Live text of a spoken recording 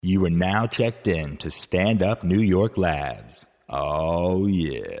You are now checked in to Stand Up New York Labs. Oh,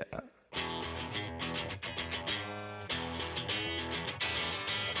 yeah.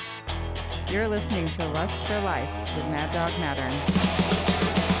 You're listening to Lust for Life with Mad Dog Mattern.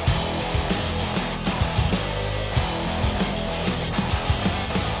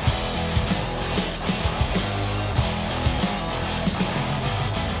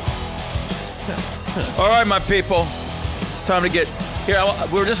 All right, my people. It's time to get... Here,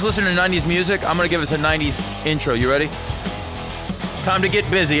 we were just listening to 90s music. I'm going to give us a 90s intro. You ready? It's time to get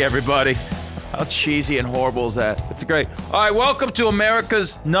busy, everybody. How cheesy and horrible is that? It's great. All right, welcome to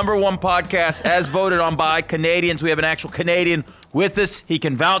America's #1 podcast, as voted on by Canadians. We have an actual Canadian with us. He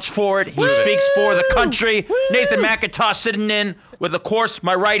can vouch for it. He speaks for the country. Nathan McIntosh sitting in with, of course,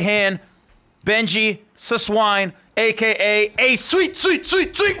 my right hand, Benji Suswine, a.k.a. a sweet, sweet,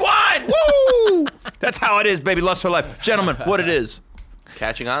 sweet, sweet wine. Woo! That's how it is, baby. Lust for Life. Gentlemen, what it is. It's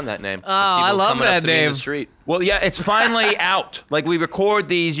catching on, that name. Oh, I love that name. In the street. Well, yeah, it's finally out. Like, we record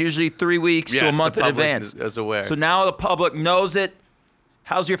these usually 3 weeks to a month in advance. Is aware. So now the public knows it.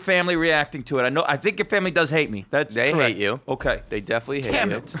 How's your family reacting to it? I think your family does hate me. They hate you. Okay. They definitely hate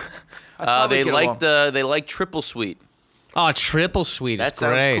Damn you. it. They like triple sweet. Oh, triple sweet That is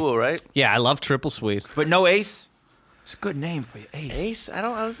great. sounds cool, right? Yeah, I love triple sweet. But no ace? It's a good name for you, Ace. Ace?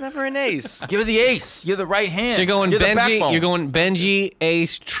 I was never an ace. You're the ace. You're the right hand. So you're going the Benji. backbone. You're going Benji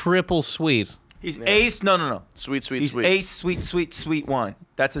Ace triple sweet. He's Ace. No. Sweet, sweet, He's sweet. Ace, sweet, sweet, sweet wine.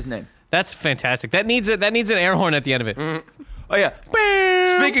 That's his name. That's fantastic. That needs an air horn at the end of it. Oh yeah.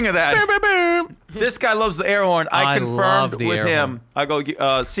 Speaking of that, this guy loves the air horn. I love confirmed the with air him. I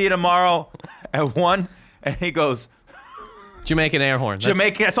go, see you tomorrow at 1, and he goes, Jamaican air horn.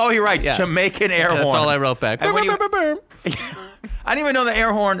 Jamaican. That's all he writes. Yeah. Jamaican air horn. That's all I wrote back. And when I didn't even know the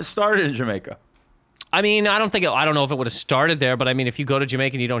air horn started in Jamaica. I mean, I don't know if it would have started there, but I mean, if you go to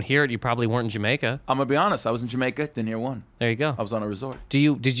Jamaica and you don't hear it, you probably weren't in Jamaica. I'm gonna be honest. I was in Jamaica, didn't hear one. There you go. I was on a resort.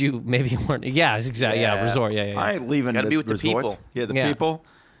 Did you maybe you weren't? Yeah, it's exactly. Yeah, resort. Yeah. I ain't leaving Gotta the be with the resort. people. Yeah, the Yeah. people.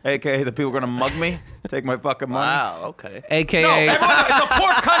 AKA the people are gonna mug me, take my fucking money. Wow, okay. AKA. No, everyone, it's a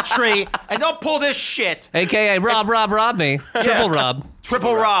poor country, and don't pull this shit. AKA rob me. Triple rob.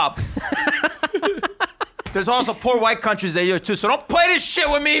 Triple rob. There's also poor white countries they do it too, so don't play this shit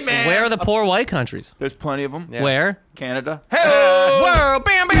with me, man. Where are the poor white countries? There's plenty of them. Yeah. Where? Canada. Whoa!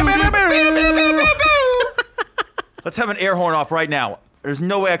 Bam, bam, bam, bam, bam. Let's have an air horn off right now. There's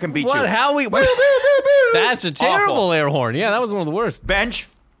no way I can beat What? you. How we? That's a terrible Awful. air horn. Yeah, that was one of the worst. Bench,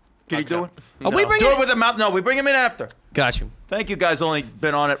 can you do it? Oh, we bring Do it. it with the mouth. No, we bring him in after. Got you. Thank you guys. Only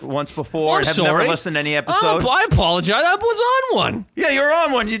been on it once before and have sorry. never listened to any episode. Oh, I apologize. I was on one. Yeah, you're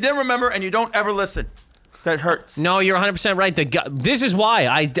on one. You didn't remember, and you don't ever listen. That hurts. No, you're 100% right. The guy, this is why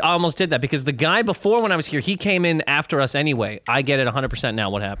I almost did that, because the guy before when I was here, he came in after us anyway. I get it 100% now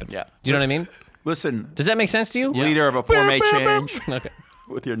what happened. Yeah. Do you know what I mean? Listen, Does that make sense to you? leader of a poor may change Okay.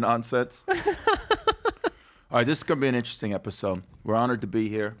 with your nonsense. All right, this is going to be an interesting episode. We're honored to be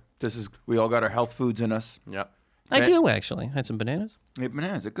here. We all got our health foods in us. Yep. I do, actually. I had some bananas. Yeah,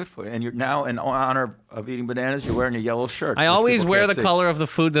 bananas are good for you. And you're now, in honor of eating bananas, you're wearing a yellow shirt. I which always people wear can't the see. color of the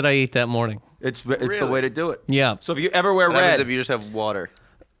food that I eat that morning. It's the Really? way to do it. Yeah. So if you ever wear What happens red, if you just have water?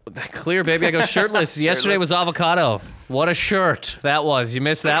 Clear, baby. I go shirtless. Yesterday was avocado. What a shirt that was. You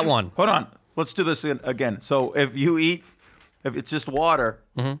missed that one. hold on. Let's do this again. So if it's just water,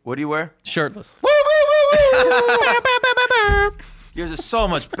 what do you wear? Shirtless. Woo, woo, woo, woo. Yours is so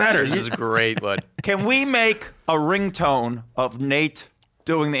much better. This is great, bud. Can we make a ringtone of Nate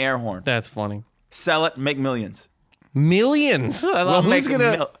doing the air horn? That's funny. Sell it, make millions. Millions. We'll Who's make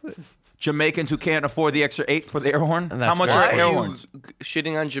gonna? Jamaicans who can't afford the extra 8 for the air horn. That's How much fair. are Why air are you horns?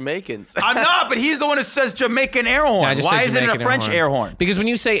 shitting on Jamaicans? I'm not, but he's the one who says Jamaican air horn. I just Why said isn't it a Jamaican French air horn? Because when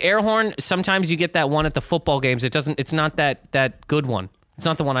you say air horn, sometimes you get that one at the football games. It's not that good one. It's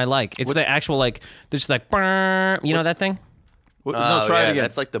not the one I like. It's the actual there's brrr, you know that thing? No, Oh, try yeah, it again.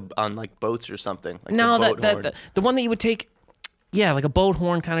 That's like on boats or something. Like No, the boat horn. the one that you would take, yeah, like a boat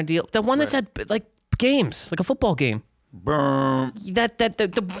horn kind of deal. The one that's at like games, like a football game. Boom.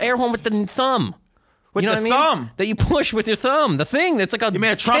 The air horn with the thumb. With You know the what I mean? thumb. That you push with your thumb. The thing that's like a. You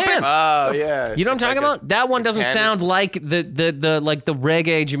mean a trumpet? can. Oh yeah. You know what I'm talking about? That one doesn't can sound like the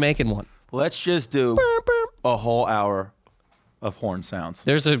reggae Jamaican one. Let's just do a whole hour of horn sounds.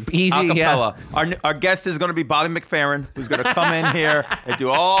 There's a easy Acapella. yeah. Our guest is going to be Bobby McFerrin, who's going to come in here and do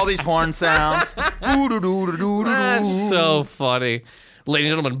all these horn sounds. That's so funny.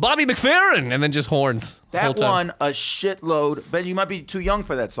 Ladies and gentlemen, Bobby McFerrin, and then just horns. the whole That time. won a shitload. Ben, you might be too young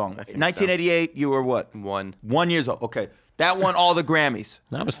for that song. think 1988, you were what? 1. 1 year old. Okay. That won all the Grammys.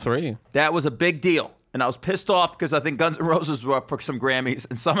 That was 3. That was a big deal. and I was pissed off because I think Guns N' Roses were up for some Grammys,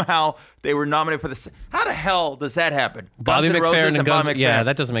 and somehow they were nominated for this. How the hell does that happen? Bobby Guns N' McFerrin Roses and Guns. Bobby Yeah, McFerrin.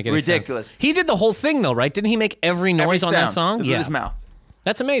 that doesn't make any Ridiculous. sense. He did the whole thing though, right? Didn't he make every noise on that song? With Yeah, his mouth.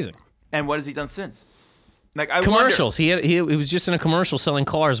 that's amazing. And what has he done since? Like I Commercials. Wonder, He was just in a commercial selling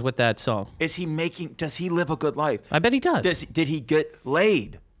cars with that song. is he making? Does he live a good life? I bet he does. Did he get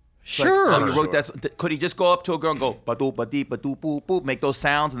laid? Sure. Like, oh, you wrote that. Could he just go up to a girl and go ba-doo, ba-dee, ba-doo, boop, boop, make those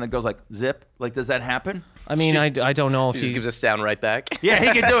sounds, and the girl's like zip? Like, does that happen? I mean, I don't know if She just gives a sound right back. Yeah,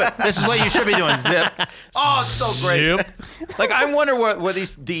 he can do it. This is what you should be doing. Zip. Oh, it's so great. Zip. Like, I wonder what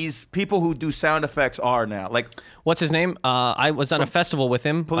these people who do sound effects are now. Like, What's his name? I was on a festival with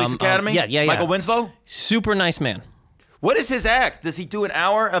him. Police Academy? Yeah. Michael Winslow? Super nice man. What is his act? Does he do an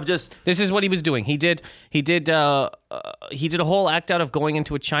hour of just... This is what he was doing. He did a whole act out of going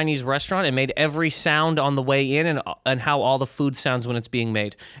into a Chinese restaurant and made every sound on the way in and how all the food sounds when it's being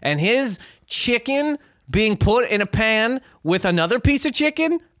made. And his chicken being put in a pan with another piece of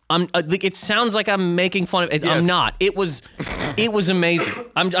chicken, it sounds like I'm making fun of it. Yes. I'm not. It was amazing.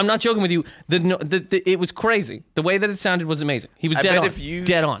 I'm not joking with you. It was crazy. The way that it sounded was amazing. He was I dead bet on.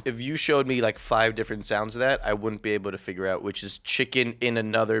 Dead on. If you showed me like 5 different sounds of that, I wouldn't be able to figure out which is chicken in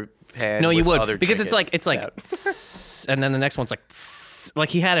another pan. No, you with would other because it's chicken like sound. and then the next one's like like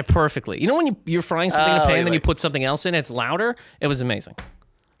he had it perfectly. You know when you're frying something in a pan and then you put something else in, it's louder. It was amazing.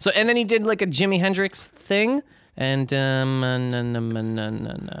 So and then he did like a Jimi Hendrix thing, and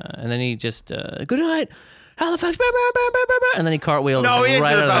then he just good night, Halifax, and then he cartwheeled. No, he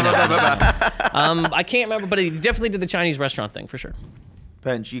right did. out of the I can't remember, but he definitely did the Chinese restaurant thing for sure.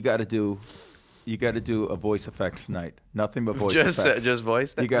 Benj, you got to do a voice effects night. Nothing but voice effects. Just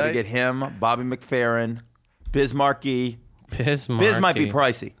voice. You got to get him, Bobby McFerrin, Biz Markie. Biz might be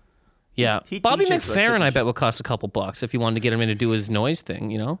pricey. Yeah, He Bobby teaches, like, McFerrin, I cooking. bet would cost a couple bucks if you wanted to get him in to do his noise thing.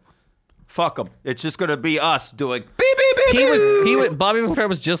 You know, Fuck him. It's just gonna be us doing beep beep beep. he was Bobby McFerrin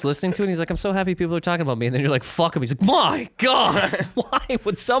was just listening to it. And he's like, I'm so happy people are talking about me. And then you're like, fuck him. He's like, my God, why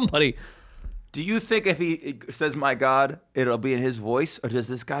would somebody? Do you think if he says "my God," it'll be in his voice, or does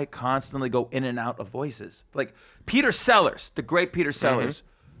this guy constantly go in and out of voices? Like Peter Sellers, the great Peter Sellers,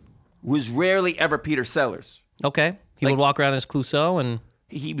 was rarely ever Peter Sellers. Okay, he Like- would walk around as Clouseau and.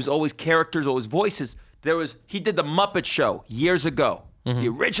 He was always characters, always voices. He did the Muppet Show years ago, the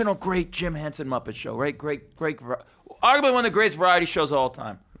original great Jim Henson Muppet Show, right? Great, arguably one of the greatest variety shows of all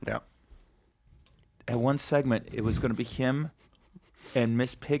time. Yeah. At one segment, it was going to be him and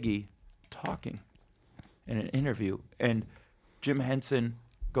Miss Piggy talking in an interview, and Jim Henson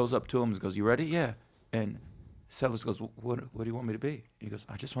goes up to him and goes, "You ready?" "Yeah." And Sellers goes, "What do you want me to be?" He goes,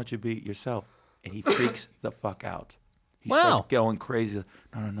 "I just want you to be yourself." And he freaks the fuck out. He starts going crazy.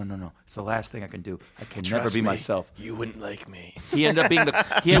 No. It's the last thing I can do. I can never Trust be me, myself. You wouldn't like me. He ended up being the.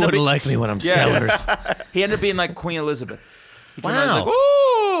 He You ended up wouldn't being, like me when I'm Yes. Sellers. He ended up being like Queen Elizabeth. He came out Wow. and was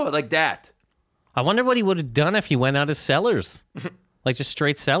like, "Ooh," like that. I wonder what he would have done if he went out as Sellers, like just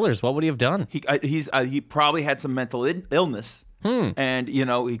straight Sellers. What would he have done? He probably had some mental illness, and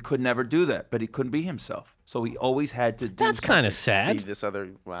he could never do that. But he couldn't be himself, so he always had to. That's kind of Be sad. this other.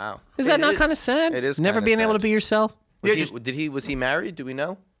 Wow. Is that It not is. kind of sad? It is Never kinda being able to sad. be yourself. Was he married? Do we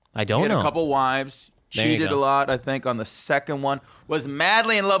know? I He don't had know. a couple wives, There you cheated go. a lot. I think on the second one was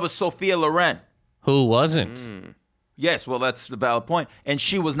madly in love with Sophia Loren. Who wasn't? Yes, well, that's the valid point. And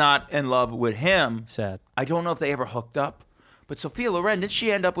she was not in love with him. Sad. I don't know if they ever hooked up. But Sophia Loren, did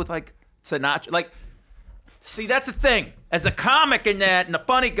she end up with like Sinatra? Like, see, that's the thing. As a comic in that and a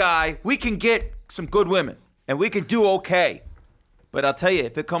funny guy, we can get some good women and we can do okay. But I'll tell you,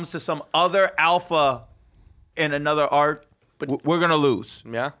 if it comes to some other alpha in another art, we're going to lose.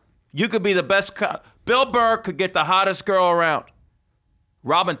 Yeah. You could be the best. Bill Burr could get the hottest girl around.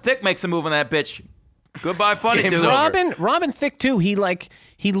 Robin Thicke makes a move on that bitch. Goodbye, funny Game's dude. over. Robin Thicke too. He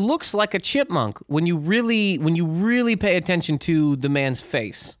looks like a chipmunk when you really pay attention to the man's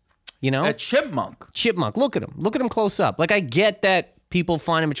face. You know, A chipmunk. chipmunk. Look at him. Look at him close up. Like I get that people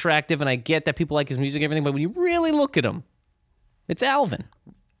find him attractive, and I get that people like his music and everything. But when you really look at him, it's Alvin.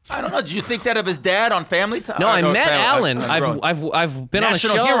 I don't know. Did you think that of his dad on Family Time? No, I met Family- Alan. Grown. I've been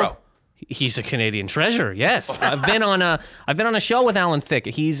National on a show. hero. He's a Canadian treasure. Yes, I've been on a show with Alan Thicke.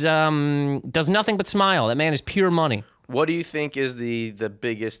 He's does nothing but smile. That man is pure money. What do you think is the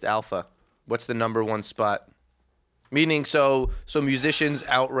biggest alpha? What's the number one spot? Meaning, so musicians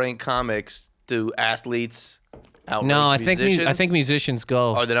outrank comics. Do athletes outrank No, I musicians? think musicians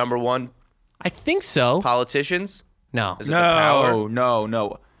go. Are the number one I think so. politicians? No, Is it the power?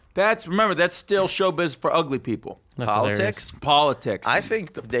 No. Remember, that's still showbiz for ugly people. That's Politics? Politics. I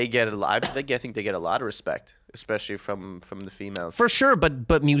think they get a lot. I think they get a lot of respect. especially from the females. For sure,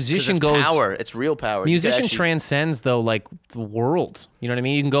 but musician it's goes power. It's real power. Musician You can transcends though, like the world. You know what I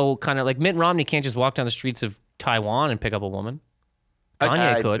mean? You can go kind of like Mitt Romney can't just walk down the streets of Taiwan and pick up a woman.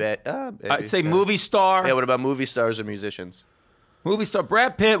 Kanye I could. bet, maybe. I'd say movie star. Yeah, what about movie stars or musicians? Movie star.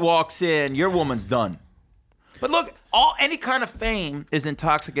 Brad Pitt walks in, your woman's done. But look, any kind of fame is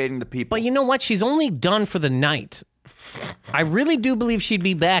intoxicating to people. But you know what? She's only done for the night. I really do believe she'd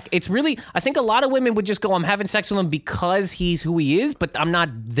be back. It's really, I think a lot of women would just go, I'm having sex with him because he's who he is, but I'm not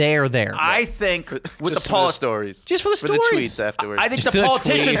there. I think with Just the for the stories. Just for the For stories. the tweets afterwards. I think Just the the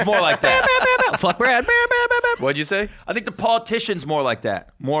politician's tweets. more like that. Fuck Brad. What'd you say? I think the politician's more like that.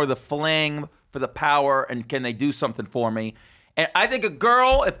 More the fling for the power and can they do something for me? And I think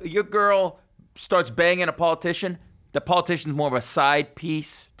if your girl starts banging a politician, the politician's more of a side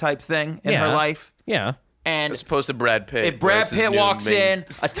piece type thing in her life. Yeah. And As opposed to Brad Pitt. if Brad Pitt walks in,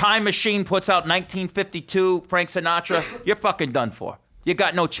 a time machine puts out 1952, Frank Sinatra, you're fucking done for. You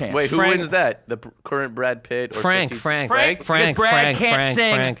got no chance. Wait, who Frank- wins that? The current Brad Pitt or Frank. 50s? Because Brad can't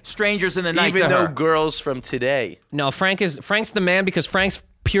sing Strangers in the Night Even to though her. girls from today. No, Frank's the man because Frank's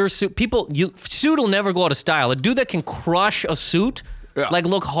pure suit. Suit will never go out of style. A dude that can crush a suit, like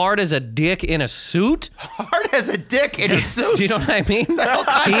look hard as a dick in a suit. Hard as a dick in a suit. Do you know what I mean?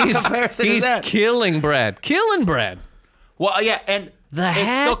 comparison is He's that? killing Brad. Well, yeah, and The it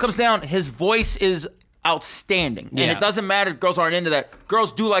hat? still comes down. His voice is outstanding, and Yeah. it doesn't matter. Girls aren't into that.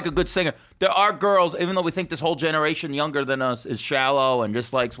 Girls do like a good singer. There are girls, even though we think this whole generation younger than us is shallow and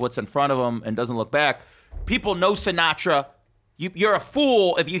just likes what's in front of them and doesn't look back. People know Sinatra. You're a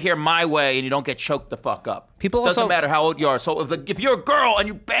fool if you hear My Way and you don't get choked the fuck up. People doesn't also- matter how old you are. So if you're a girl and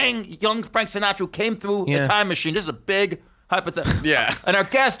you bang young Frank Sinatra who came through Yeah. the time machine, this is a big hypothetical. Yeah. And our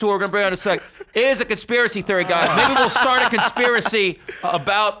guest, who we're going to bring on in a sec, is a conspiracy theory guy. Maybe we'll start a conspiracy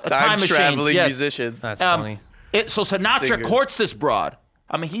about time machines. traveling Yes. musicians. That's funny. So Sinatra Singers. courts this broad.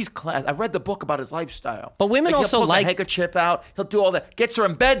 I mean, he's class. I read the book about his lifestyle. But women Like, also he'll pull like- a handkerchief out. He'll do all that. Gets her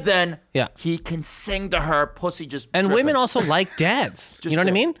in bed. Then Yeah. he can sing to her. Pussy just And dripping. women also like dads. You know what I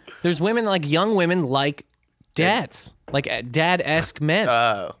there. mean? There's women like young women like dads, like dad-esque men.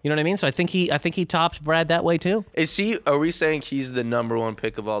 Oh. You know what I mean? So I think he tops Brad that way too. Are we saying he's the #1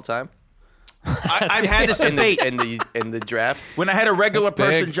 pick of all time? I've had this In debate. the draft? When I had a regular That's big.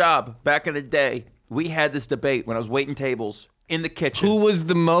 person job back in the day, we had this debate when I was waiting tables in the kitchen. Who was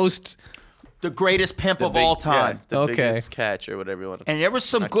the most? the greatest pimp The of all big- time? Yeah, the Okay. biggest catch or whatever you want to And there was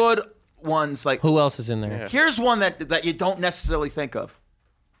some good ones. Like, Who else is in there? Yeah. here's one that you don't necessarily think of.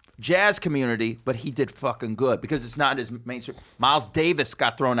 Jazz community, but he did fucking good because it's not his mainstream. Miles Davis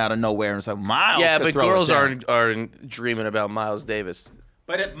got thrown out of nowhere, and it's like Miles. Yeah, could but throw it girls down. aren't dreaming about Miles Davis.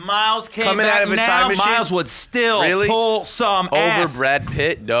 But if Miles came Coming back out of a now, time machine? Miles would still Really? pull some Over ass. Brad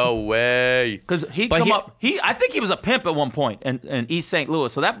Pitt? No way. Because he'd But come he- up. I think he was a pimp at one point in East St.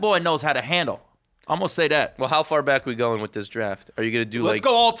 Louis. So that boy knows how to handle. I'm gonna say that. Well, how far back we going with this draft? Are you going to do Let's like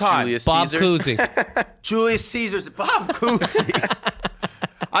go all time. Julius Bob Caesar? Cousy. Julius Caesar's Bob Cousy.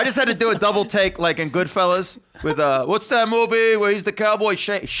 I just had to do a double take like in Goodfellas with what's that movie where he's the cowboy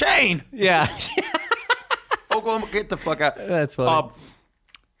Shane? Yeah. Oklahoma, get the fuck out. That's funny.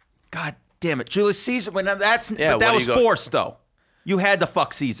 God damn it, Julius Caesar. But Yeah, that what do was you go- forced though. You had to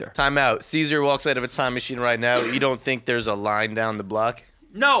fuck Caesar. Time out. Caesar walks out of a time machine right now. You don't think there's a line down the block?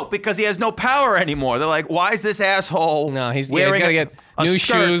 No, because he has no power anymore. They're like, why is this asshole? No, he's wearing got to get a new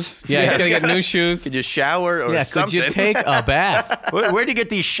skirt? shoes. Yeah, he's got to get new shoes. Could you shower or Yeah, something? could you take a bath? Where do you get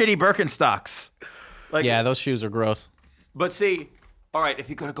these shitty Birkenstocks? Like, Yeah, those shoes are gross. But see, all right, if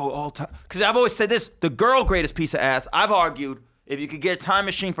you're gonna go all time, because I've always said this: the girl greatest piece of ass. I've argued if you could get a time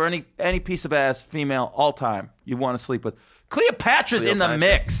machine for any piece of ass, female, all time, you want to sleep with. Cleopatra's in the Cleopatra.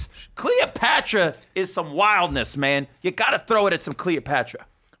 mix. Cleopatra is some wildness, man. You got to throw it at some Cleopatra.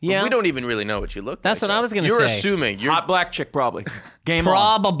 Yeah, We don't even really know what you look That's like. what I though. was gonna You're say. assuming. You're Hot black chick, probably. Game on.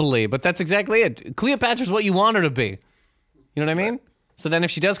 probably, but that's exactly it. Cleopatra's what you want her to be. You know what I mean? So then,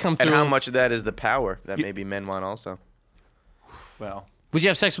 if she does come through, And how much of that is the power that maybe men want also? Well, would you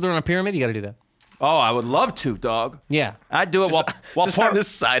have sex with her on a pyramid? You got to do that. oh, I would love to, dog. Yeah, I'd do it while Just poor, on the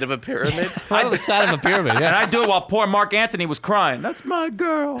side of a pyramid? right on the side of a pyramid. and Yeah. I'd do it while poor Mark Anthony was crying. That's my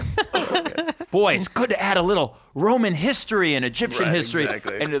girl. Boy, it's good to add a little Roman history and Egyptian Right, history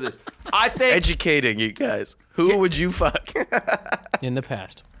exactly. into this. I think. Educating you guys. Who would you fuck? In the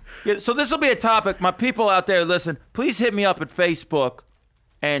past. Yeah, so this will be a topic. My people out there, listen, please hit me up at Facebook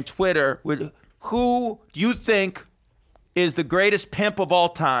and Twitter with who you think is the greatest pimp of all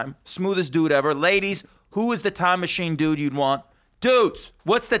time, smoothest dude ever. Ladies, who is the time machine dude you'd want? Dudes,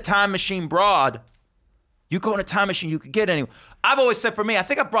 what's the time machine broad? You go in a time machine, you could get anyone. I've always said for me, I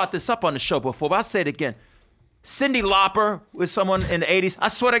think I brought this up on the show before, but I'll say it again. Cyndi Lauper was someone in the 80s. I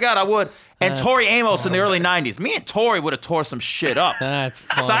swear to God, I would. And Tori Amos in the early 90s. Me and Tori would have tore some shit up. That's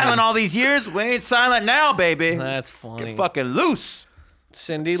funny. Silent all these years? We ain't silent now, baby. That's funny. Get fucking loose.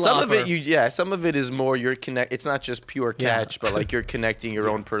 Cyndi Lauper. Some of it is more you're connect. It's not just pure catch, but like you're connecting your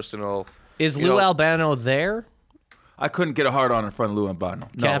own personal. Is Lou Albano there? I couldn't get a hard on in front of Lou Albano.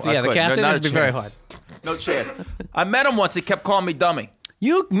 No, The captain would be very hard. No chance. I met him once. He kept calling me dummy.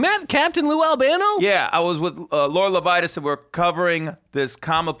 You met Captain Lou Albano? Yeah, I was with Laura Levitas, and we are covering this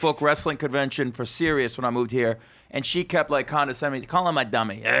comic book wrestling convention for Sirius when I moved here, and she kept like condescending me, calling him my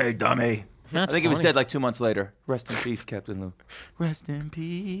dummy. Hey, dummy. That's I think he was funny. dead like 2 months later. Rest in peace, Captain Lou. Rest in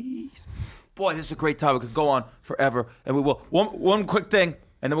peace. Boy, this is a great topic. We could go on forever, and we will. One quick thing,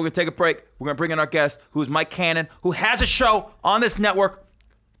 and then we're going to take a break. We're going to bring in our guest, who is Mike Cannon, who has a show on this network,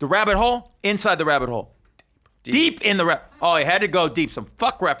 The Rabbit Hole, Inside the Rabbit Hole. Deep in the rabbit. Oh, he had to go deep. Some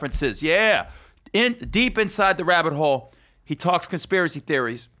fuck references. Yeah. Deep inside the rabbit hole. He talks conspiracy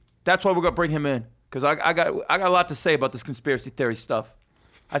theories. That's why we're gonna bring him in, because I got a lot to say about this conspiracy theory stuff.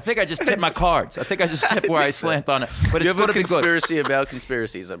 I think I just tipped my cards. I think I just tipped where I slant on it. But You it's have gonna a be good. conspiracy about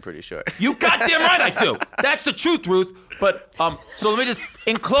conspiracies. I'm pretty sure. You goddamn right I do. That's the truth, Ruth. But so let me just,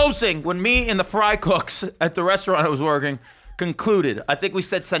 in closing, when me and the fry cooks at the restaurant I was working concluded, I think we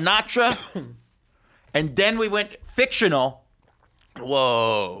said Sinatra. And then we went fictional.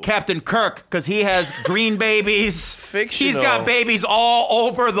 Whoa. Captain Kirk, because he has green babies. Fictional. He's got babies all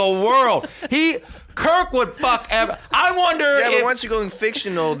over the world. Kirk would fuck ever. I wonder Yeah, if but once you're going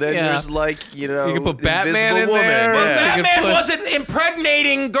fictional, then Yeah. there's like, You can put Batman Invisible in Woman. there. Yeah. You could Batman put- wasn't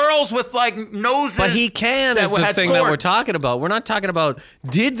impregnating girls with like noses. But he can that is the had thing that we're swords. talking about. We're not talking about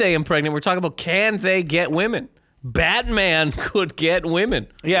did they impregnate. We're talking about can they get women. Batman could get women.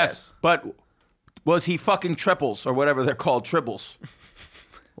 Yes, but was he fucking triples or whatever they're called, tribbles?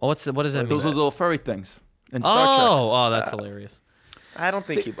 What does that mean? Those are little furry things in Star Trek. Oh, that's hilarious. I don't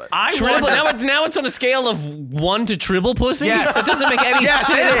think he was. I Tribble, wonder, now it's on a scale of 1 to tribble pussy? Yes. That doesn't make any yes,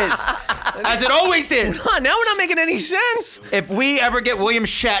 sense. it is, as it always is. Huh, now we're not making any sense. If we ever get William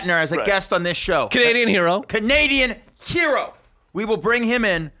Shatner as a guest on this show, Canadian hero. Canadian hero, we will bring him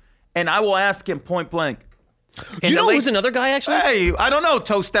in, and I will ask him point blank. You know who's another guy, actually? Hey, I don't know,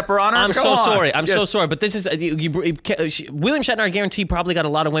 toe stepper honor. I'm Go so on. sorry. I'm so Yes. sorry. But this is William Shatner. I guarantee probably got a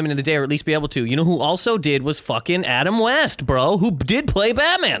lot of women in the day, or at least be able to. You know who also did was fucking Adam West, bro. Who did play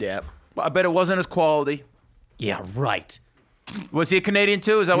Batman? Yeah. I bet it wasn't his quality. Yeah, right. Was he a Canadian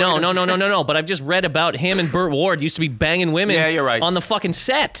too? Is that No, what no. But I've just read about him and Burt Ward used to be banging women. Yeah, you're right. On the fucking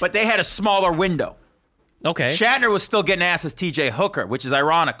set. But they had a smaller window. okay, Shatner was still getting ass as TJ Hooker, which is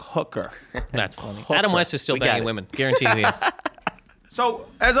ironic. Hooker. that's funny. Adam West is still got banging it. women. Guaranteed he is. So,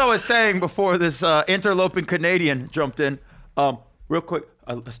 as I was saying before this interloping Canadian jumped in, real quick,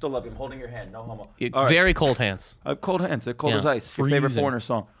 I still love you. I'm holding your hand. No homo. All right. Very cold hands. I have cold hands. They're cold Yeah, as ice. Your favorite freezing. Foreigner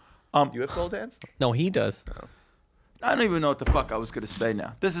song. You have cold hands? No, he does. I don't even know what the fuck I was going to say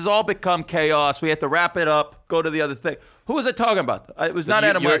now. This has all become chaos. We have to wrap it up, go to the other thing. Who was I talking about? It was not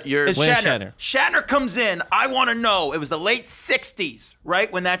Adam West. It's William Shatner. Shatner comes in. I want to know. It was the late 60s,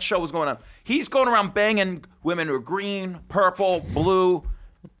 right, when that show was going on. He's going around banging women who are green, purple, blue.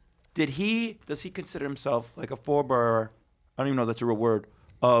 Does he consider himself like a forebearer, I don't even know if that's a real word,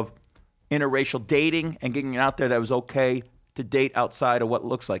 of interracial dating and getting it out there that it was okay to date outside of what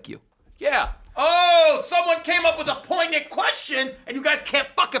looks like you? Yeah. Oh, someone came up with a poignant question, and you guys can't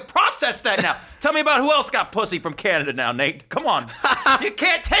fucking process that now. Tell me about who else got pussy from Canada now, Nate. Come on. You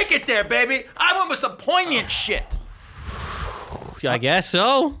can't take it there, baby. I went with some poignant shit. I guess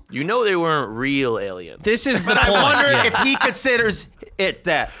so. You know they weren't real aliens. This is the But point. I wonder Yeah. if he considers it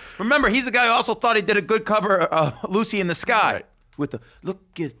that. Remember, he's the guy who also thought he did a good cover of Lucy in the Sky. Right. With the, look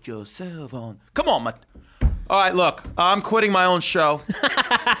at yourself on. Come on, my... All right, look, I'm quitting my own show.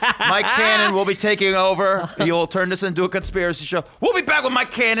 Mike Cannon will be taking over. He'll turn this into a conspiracy show. We'll be back with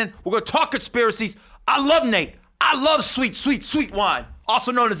Mike Cannon. We're going to talk conspiracies. I love Nate. I love sweet, sweet, sweet wine,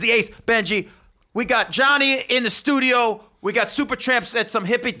 also known as the Ace, Benji. We got Johnny in the studio. We got Supertramps at some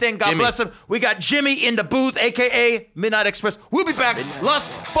hippie thing. God Jimmy. bless him. We got Jimmy in the booth, a.k.a. Midnight Express. We'll be back.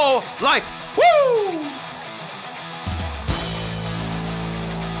 Lust for Life. Woo!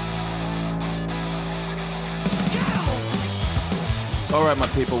 All right, my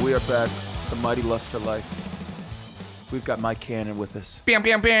people, we are back. The mighty Lust for Life. We've got Mike Cannon with us. Bam,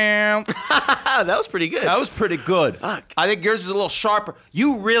 bam, bam. That was pretty good. That was pretty good. Fuck. I think yours is a little sharper.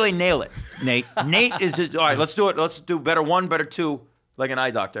 You really nail it, Nate. Nate is just, all right, let's do it. Let's do better one, better two, like an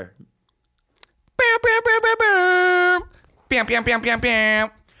eye doctor. Bam, bam, bam, bam, bam. Bam, bam, bam, bam, bam.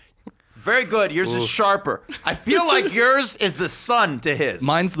 Very good. Yours is sharper. I feel like yours is the sun to his.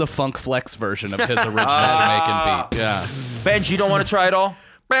 Mine's the Funk Flex version of his original Jamaican beat. Yeah. Benj, you don't want to try it all?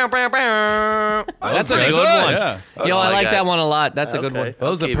 That's a pretty good good. one. Yeah. Yo, I like that. that one a lot. That's a good one. That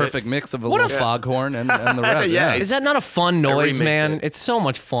was a keep perfect mix of a What little foghorn and the rest. Yeah, Is that not a fun noise, remix man? it. It's so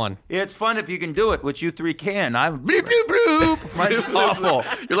much fun. It's fun if you can do it, which you three can. I'm bloop, bloop, bloop. Mine's awful.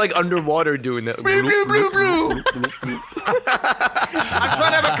 You're like underwater doing that. Bloop, bloop, bloop, bloop. I'm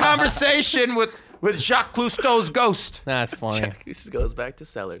trying to have a conversation with Jacques Cousteau's ghost. That's funny. This goes back to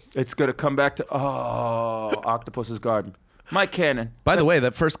Sellers. It's going to come back to, Octopus's Garden. Mike Cannon. By the way,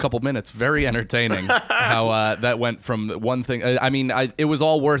 that first couple minutes, very entertaining. How that went from one thing. It was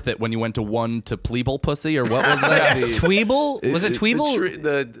all worth it when you went to one to Pleeble Pussy, or what was that? Tweeble? Was it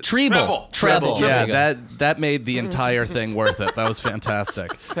Tweeble? Treble. Treble. There you Yeah, go. that made the entire thing worth it. That was fantastic.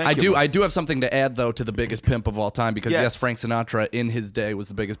 I do have something to add though to the biggest pimp of all time, because yes, Frank Sinatra in his day was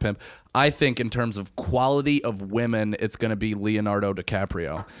the biggest pimp. I think in terms of quality of women, it's going to be Leonardo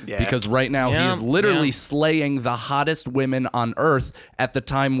DiCaprio, because right now he is literally slaying the hottest women on earth at the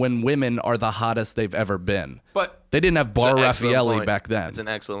time when women are the hottest they've ever been. But they didn't have Bar Excellent Raffaelli point. back then. That's an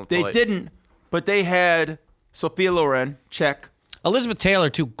excellent they point. didn't, but they had Sophia Loren, check. Elizabeth Taylor,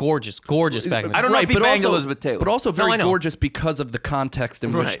 too, gorgeous back in the I don't know if he banged Elizabeth Taylor. But also I very know. gorgeous because of the context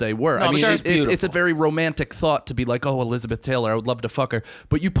in which Right. they were. No, I mean, she's it's a beautiful. very romantic thought to be like, oh, Elizabeth Taylor, I would love to fuck her.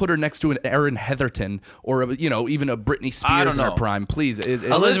 But you put her next to an Erin Heatherton or, even a Britney I Spears don't in her know. prime. Please.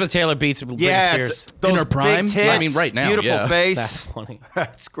 Elizabeth Taylor beats Britney Yes, Spears. those In her prime? big tits, I mean, right now, beautiful yeah. face. That's funny.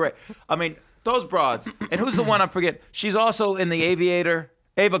 That's great. I mean, those broads. And who's the one I forget? She's also in The Aviator.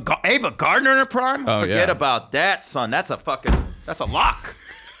 Ava Gardner in her prime? Oh, Forget yeah. about that, son. That's a lock.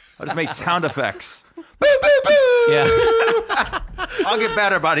 I just made sound effects. Boo, boo, boo. Yeah. I'll get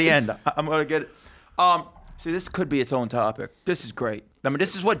better by the end. I'm going to get it. See, this could be its own topic. This is great. I mean,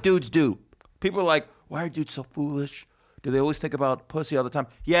 this is what dudes do. People are like, why are dudes so foolish? Do they always think about pussy all the time?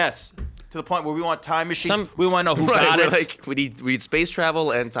 Yes. To the point where we want time machines. We want to know who got We're it. like, we need space travel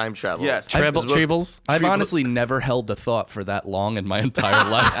and time travel. Yes. Trebles. I've honestly never held a thought for that long in my entire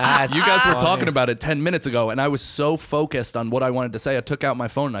life. That's You guys were funny. talking about it 10 minutes ago, and I was so focused on what I wanted to say, I took out my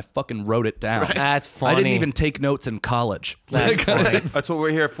phone and I fucking wrote it down. That's funny. I didn't even take notes in college. That's funny. That's what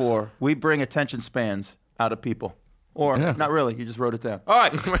we're here for. We bring attention spans out of people. Or not really. You just wrote it down. All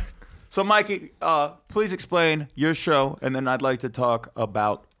right. So, Mikey, please explain your show, and then I'd like to talk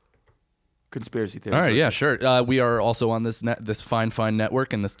about conspiracy theories. All right, yeah, sure. We are also on this fine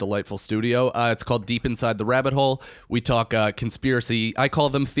network in this delightful studio. It's called Deep Inside the Rabbit Hole. We talk conspiracy. I call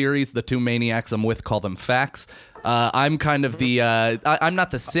them theories. The two maniacs I'm with call them facts. I'm kind of the I'm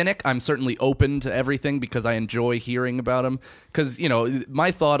not the cynic. I'm certainly open to everything because I enjoy hearing about them. Because,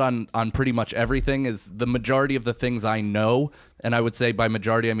 my thought on pretty much everything is the majority of the things I know, and I would say by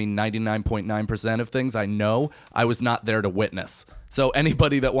majority I mean 99.9% of things I know, I was not there to witness. So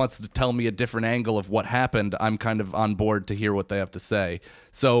anybody that wants to tell me a different angle of what happened, I'm kind of on board to hear what they have to say.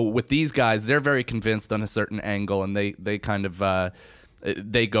 So with these guys, they're very convinced on a certain angle, and they kind of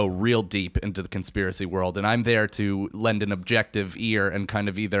they go real deep into the conspiracy world, and I'm there to lend an objective ear and kind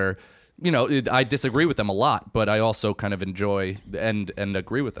of either, I disagree with them a lot, but I also kind of enjoy and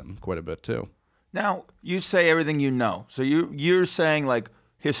agree with them quite a bit too. Now, you say everything you know. So you're saying, like,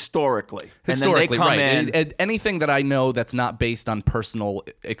 historically. Historically, and then they come right. in. And anything that I know that's not based on personal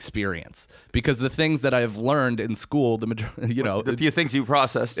experience. Because the things that I've learned in school, the few things you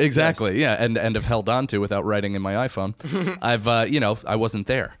processed. Exactly, yeah, and have held on to without writing in my iPhone. I've, I wasn't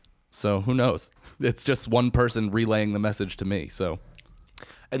there. So who knows? It's just one person relaying the message to me, so.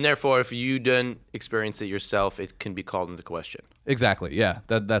 And therefore, if you didn't experience it yourself, it can be called into question. Exactly, yeah,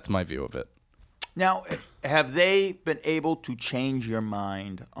 that's my view of it. Now, have they been able to change your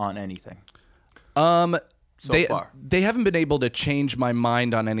mind on anything? So far. They haven't been able to change my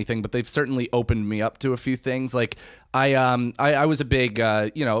mind on anything, but they've certainly opened me up to a few things. Like I was a big,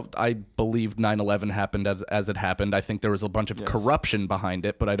 I believed 9/11 happened as it happened. I think there was a bunch of corruption behind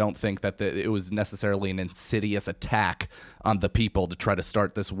it, but I don't think that it was necessarily an insidious attack on the people to try to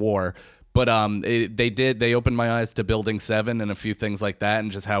start this war. But they opened my eyes to Building 7 and a few things like that,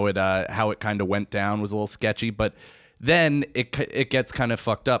 and just how it kind of went down was a little sketchy. But then it gets kind of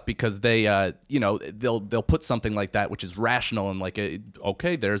fucked up because they'll put something like that which is rational and like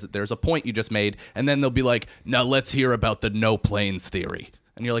okay, there's a point you just made, and then they'll be like, now let's hear about the no planes theory,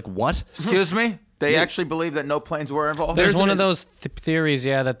 and you're like, what? Excuse me? They actually believe that no planes were involved? There's one of those theories,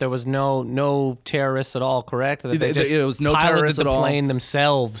 that there was no terrorists at all, correct? That they just It was no piloted terrorists the at all. plane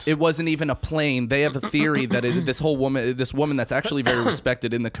themselves. It wasn't even a plane. They have a theory that this woman that's actually very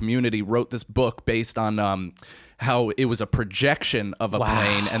respected in the community wrote this book based on how it was a projection of a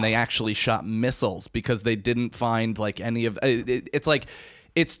plane and they actually shot missiles because they didn't find like any of it's like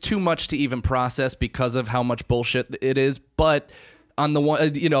it's too much to even process because of how much bullshit it is. But on the one,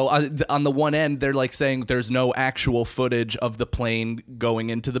 on the one end, they're like saying there's no actual footage of the plane going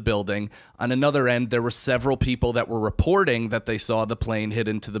into the building. On another end, there were several people that were reporting that they saw the plane hit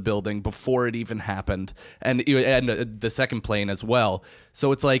into the building before it even happened, and the second plane as well.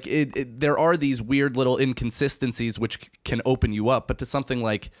 So it's like there are these weird little inconsistencies which can open you up, but to something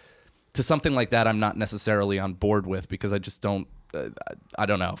like that, I'm not necessarily on board with because I just don't. I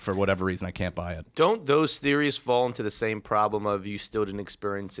don't know. For whatever reason, I can't buy it. Don't those theories fall into the same problem of you still didn't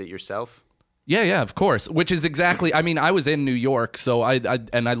experience it yourself? Yeah, of course. Which is exactly. I mean, I was in New York, so I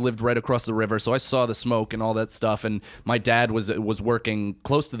lived right across the river, so I saw the smoke and all that stuff. And my dad was working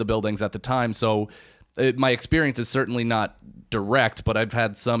close to the buildings at the time, so my experience is certainly not direct, but I've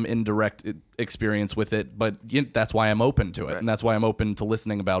had some indirect experience with it. But that's why I'm open to it, and that's why I'm open to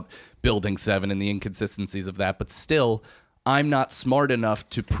listening about Building 7 and the inconsistencies of that. But still, I'm not smart enough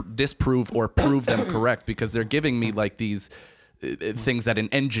to disprove or prove them correct because they're giving me like these things that an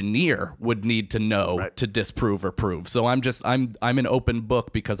engineer would need to know to disprove or prove. So I'm an open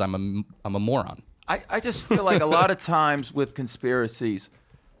book because I'm a moron. I just feel like a lot of times with conspiracies,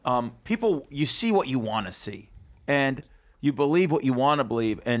 people, you see what you want to see and you believe what you want to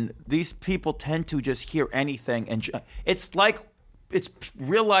believe, and these people tend to just hear anything, and it's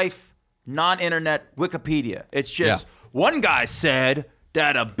real life, non-internet Wikipedia. It's just one guy said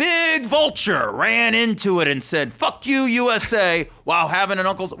that a big vulture ran into it and said, "Fuck you, USA," while having an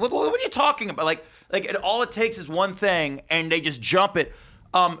uncle's. What are you talking about? Like all it takes is one thing, and they just jump it.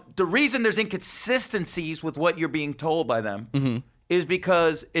 The reason there's inconsistencies with what you're being told by them is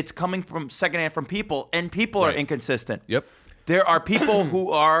because it's coming from secondhand from people, and people are inconsistent. Yep. There are people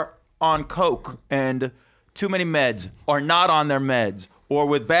who are on coke and too many meds, or not on their meds, or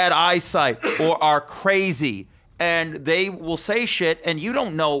with bad eyesight, or are crazy. And they will say shit, and you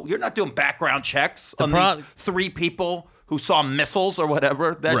don't know. You're not doing background checks on these 3 people who saw missiles or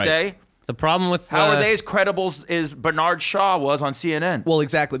whatever that day. The problem with how are they as credible as Bernard Shaw was on CNN? Well,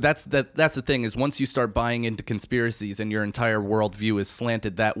 exactly. That's the thing is once you start buying into conspiracies and your entire worldview is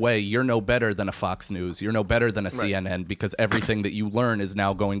slanted that way, you're no better than a Fox News. You're no better than a CNN because everything that you learn is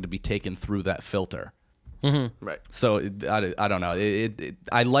now going to be taken through that filter. Mm-hmm. Right. So I don't know.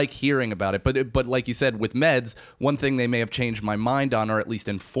 I like hearing about it, but like you said, with meds, one thing they may have changed my mind on, or at least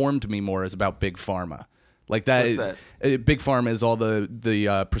informed me more, is about Big Pharma. Like that, Big Pharma is all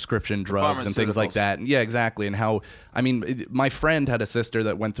the prescription drugs and things like that. Yeah, exactly. And how, I mean, my friend had a sister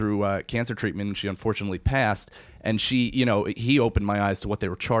that went through cancer treatment, and she unfortunately passed. And she, he opened my eyes to what they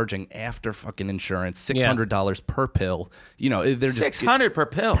were charging after fucking insurance, $600 per pill. They're just $600 per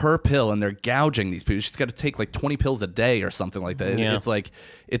pill. Per pill, and they're gouging these people. She's got to take like 20 pills a day or something like that. Yeah. It's like,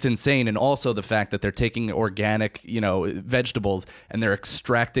 it's insane. And also the fact that they're taking organic, vegetables, and they're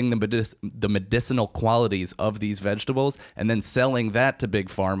extracting the medicinal qualities of these vegetables, and then selling that to Big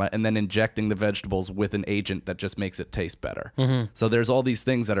Pharma, and then injecting the vegetables with an agent that just makes it taste better. Mm-hmm. So there's all these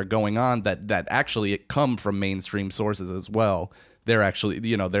things that are going on that actually come from mainstream sources as well. They're actually,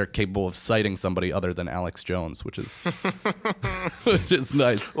 they're capable of citing somebody other than Alex Jones, which is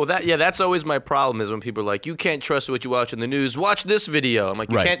nice. Well, that's always my problem is when people are like, you can't trust what you watch in the news. Watch this video. I'm like,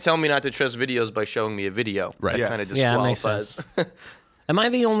 you can't tell me not to trust videos by showing me a video. Right. That kind of Makes disqualifies. sense. Am I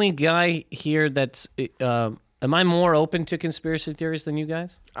the only guy here that's... am I more open to conspiracy theories than you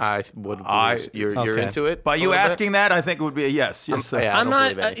guys? I would believe you're into it. By you asking that, I think it would be a yes. Yes, I'm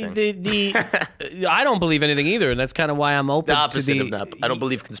not. I don't believe anything either, and that's kind of why I'm open the opposite to of that. I don't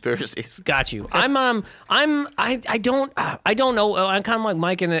believe conspiracies. Got you. I don't know. I'm kind of like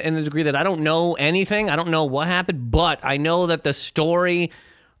Mike in the degree that I don't know anything. I don't know what happened, but I know that the story,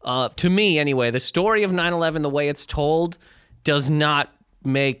 to me anyway, the story of 9/11, the way it's told, does not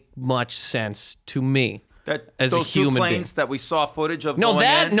make much sense to me. As those a human 2 planes being. that we saw footage of.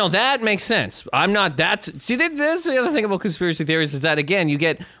 That makes sense. I'm not that. See, that's the other thing about conspiracy theories is that again, you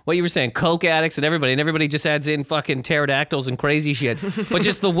get what you were saying, coke addicts and everybody just adds in fucking pterodactyls and crazy shit. But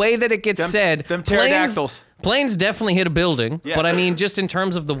just the way that it gets said, them pterodactyls. Planes definitely hit a building, but I mean, just in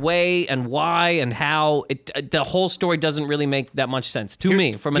terms of the way and why and how, the whole story doesn't really make that much sense to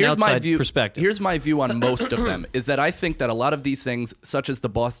me from an outside perspective. Here's my view on most of them, is that I think that a lot of these things, such as the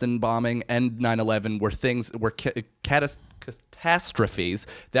Boston bombing and 9/11, were catastrophes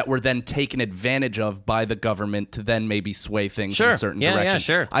that were then taken advantage of by the government to then maybe sway things in a certain direction. Yeah,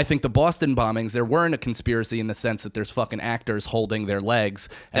 sure. I think the Boston bombings, there weren't a conspiracy in the sense that there's fucking actors holding their legs.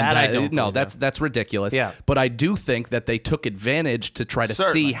 And That I don't no, believe, that's ridiculous. Yeah. But I do think that they took advantage to try to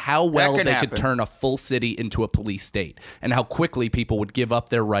Certainly. see how That well can they happen. could turn a full city into a police state and how quickly people would give up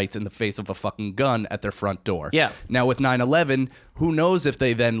their rights in the face of a fucking gun at their front door. Yeah. Now with 9/11, who knows if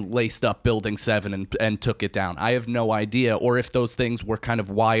they then laced up Building 7 and took it down? I have no idea. Or if those things were kind of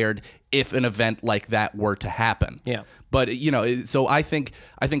wired if an event like that were to happen. Yeah. But, you know, so I think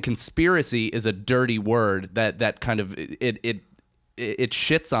conspiracy is a dirty word that kind of it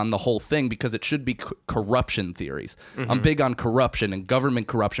shits on the whole thing because it should be corruption theories. I'm big on corruption and government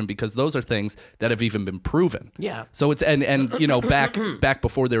corruption because those are things that have even been proven. Yeah. So it's and you know back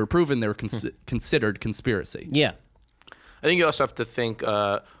before they were proven, they were considered conspiracy. Yeah. I think you also have to think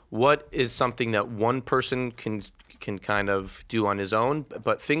what is something that one person can kind of do on his own,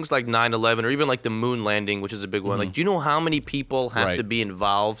 but things like 9/11 or even like the moon landing, which is a big one. Like, do you know how many people have Right. to be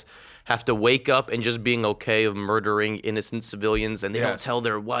involved, have to wake up and just being okay of murdering innocent civilians, and they don't Yes. tell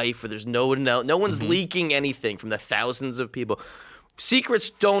their wife, or there's no one else, no one's leaking anything from the thousands of people. Secrets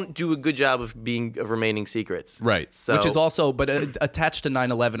don't do a good job of remaining secrets. Right. So, Which is also, but attached to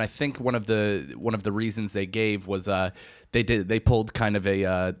 9/11, I think one of the reasons they gave was they pulled kind of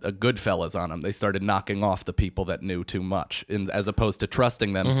a Goodfellas on them. They started knocking off the people that knew too much, as opposed to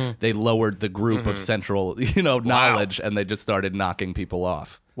trusting them. They lowered the group of central, knowledge, and they just started knocking people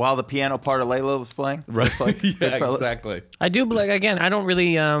off. While the piano part of Layla was playing? Right. Just like Goodfellas? Exactly. I do, again, I don't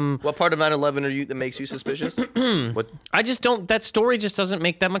really, what part of 9/11 that makes you suspicious? What? I just don't, that story just doesn't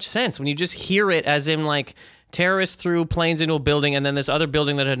make that much sense. When you just hear it as in like terrorists threw planes into a building and then this other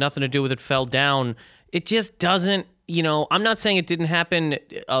building that had nothing to do with it fell down, it just doesn't, I'm not saying it didn't happen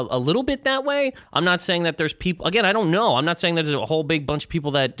a little bit that way. I'm not saying that there's people, again, I don't know. I'm not saying that there's a whole big bunch of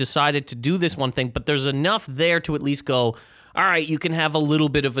people that decided to do this one thing, but there's enough there to at least go, all right, you can have a little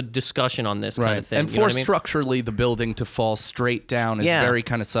bit of a discussion on this kind of thing. And you know for what I mean? structurally the building to fall straight down is Yeah. very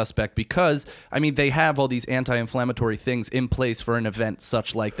kind of suspect because, I mean, they have all these anti-inflammatory things in place for an event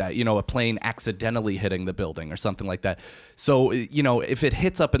such like that, a plane accidentally hitting the building or something like that. So, if it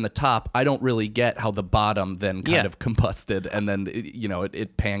hits up in the top, I don't really get how the bottom then kind Yeah. of combusted and then,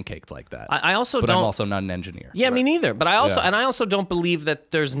 it pancaked like that. I also but don't. I'm also not an engineer. Yeah, me neither. But I also Yeah. and I also don't believe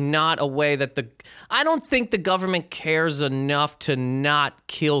that there's not a way that I don't think the government cares enough to not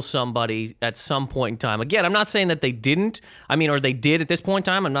kill somebody at some point in time. Again, I'm not saying that they didn't. Or they did at this point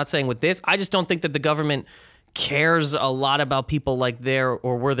in time. I'm not saying with this. I just don't think that the government cares a lot about people like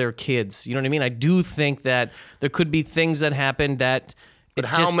were their kids. You know what I mean? I do think that there could be things that happen that. But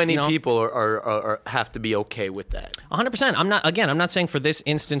how many people are have to be okay with that? 100%. I'm not saying for this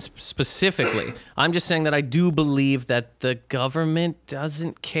instance specifically. I'm just saying that I do believe that the government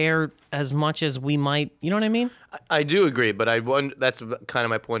doesn't care as much as we might. You know what I mean? I do agree, but that's kind of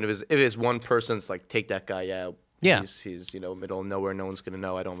my point of is if it's one person's like, take that guy out. Yeah. He's middle of nowhere, no one's gonna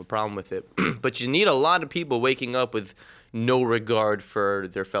know. I don't have a problem with it. But you need a lot of people waking up with no regard for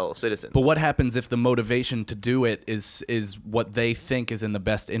their fellow citizens. But what happens if the motivation to do it is what they think is in the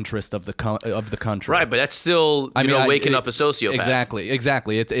best interest of the country? Right, but that's still waking up a sociopath.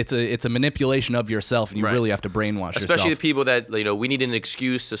 Exactly. It's a manipulation of yourself, and you Right. really have to brainwash Especially yourself. the people that we need an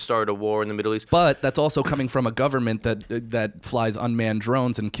excuse to start a war in the Middle East. But that's also coming from a government that flies unmanned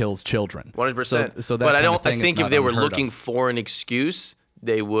drones and kills children. 100%. So that but kind of I thing is think if not they were unheard looking of. for an excuse,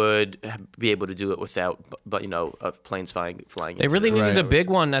 they would be able to do it without, planes flying. They really into needed them. a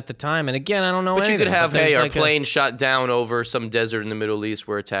big one at the time. And again, I don't know But you anything, could have, there's hey, our like plane shot down over some desert in the Middle East.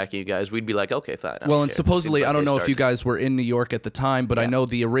 We're attacking you guys. We'd be like, okay, fine. I don't Well, and care. supposedly, Seems like I don't they know if you started. guys were in New York at the time, but I know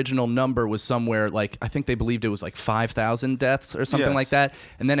the original number was somewhere like, I think they believed it was like 5,000 deaths or something Yes. like that.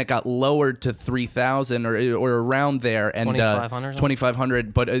 And then it got lowered to 3,000 or around there. And 2,500 something?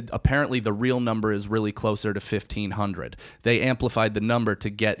 2,500, but apparently the real number is really closer to 1,500. They amplified the number to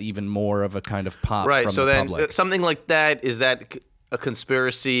get even more of a kind of pop Right. from So the then public. something like that, is that a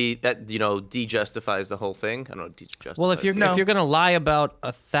conspiracy that, de-justifies the whole thing? I don't know, de-justifies. Well, if you're gonna lie about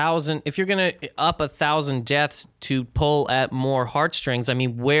 1,000, if you're gonna up 1,000 deaths to pull at more heartstrings, I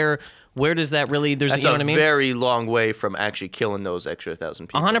mean, where does that really? There's, That's you know a what I mean? very long way from actually killing those extra 1,000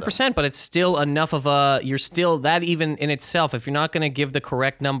 people. 100%, but it's still enough of you're still, that even in itself, if you're not going to give the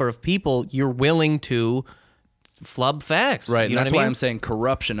correct number of people, you're willing to flub facts. Right, You and know that's what I why mean? I'm saying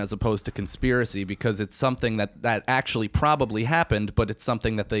corruption as opposed to conspiracy, because it's something that actually probably happened, but it's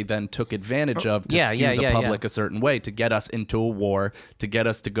something that they then took advantage of to skew the public a certain way, to get us into a war, to get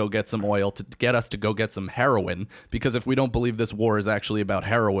us to go get some oil, to get us to go get some heroin, because if we don't believe this war is actually about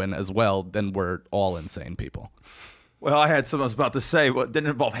heroin as well, then we're all insane people. Well, I had something I was about to say, but it didn't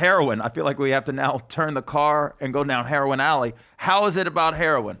involve heroin. I feel like we have to now turn the car and go down heroin alley. How is it about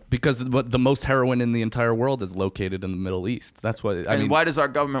heroin? Because the most heroin in the entire world is located in the Middle East. That's what I mean. Why does our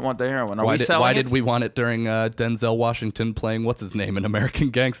government want the heroin? Are we selling why it? did we want it during Denzel Washington playing what's his name in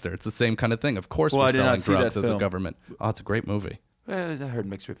American Gangster? It's the same kind of thing. Of course, Well, I we're did selling not see drugs that as a film. government. Oh, it's a great movie. I heard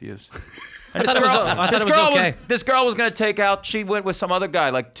mixed reviews. I thought it was okay. This girl was going to take out, she went with some other guy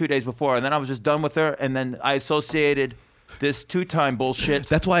like 2 days before, and then I was just done with her, and then I associated this two-time bullshit.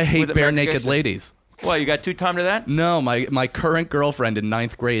 That's why I hate with bare American naked Gangster. ladies. Well, you got two-time to that? No, my current girlfriend in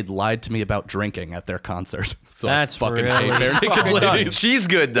 9th grade lied to me about drinking at their concert. So That's I fucking really hate bare naked ladies. She's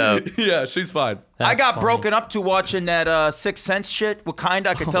good though. Yeah, she's fine. I got funny. broken up to watching that Sixth Sense shit. Wakanda,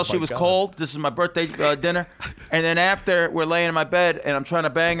 I could tell she my was God. cold. This is my birthday dinner. And then after, we're laying in my bed, and I'm trying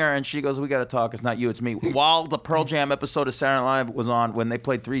to bang her, and she goes, we got to talk. It's not you, it's me. While the Pearl Jam episode of Saturday Night Live was on, when they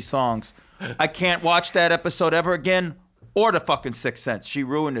played 3 songs, I can't watch that episode ever again, or the fucking Sixth Sense. She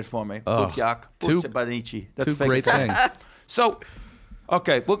ruined it for me. Bukyak. Two- Banichi. That's Two fake. great things. So,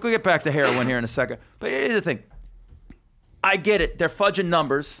 okay, we'll get back to heroin here in a second. But here's the thing. I get it. They're fudging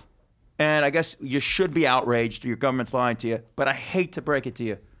numbers, and I guess you should be outraged. Your government's lying to you. But I hate to break it to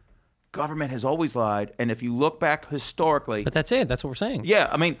you. Government has always lied, and if you look back historically, But that's it. That's what we're saying. yeah,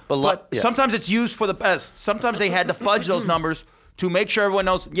 I mean, but yeah. sometimes it's used for the best. Sometimes they had to fudge those numbers to make sure everyone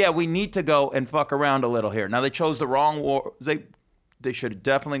knows, yeah, we need to go and fuck around a little here. Now, they chose the wrong war. They should have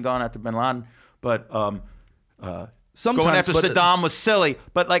definitely gone after bin Laden, but Sometimes, going after but- Saddam was silly.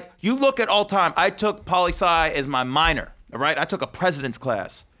 But, like, you look at all time. I took poli-sci as my minor, all right? I took a president's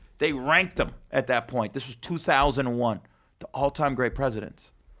class. They ranked them at that point. This was 2001, the all-time great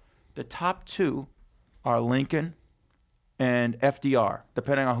presidents. The top 2 are Lincoln and FDR.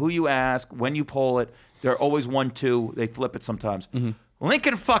 Depending on who you ask, when you poll it, they're always 1-2. They flip it sometimes.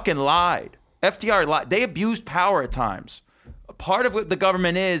 Lincoln fucking lied. FDR lied. They abused power at times. Part of what the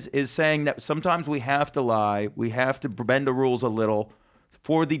government is saying that sometimes we have to lie. We have to bend the rules a little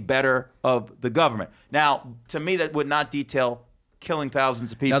for the better of the government. Now, to me, that would not detail killing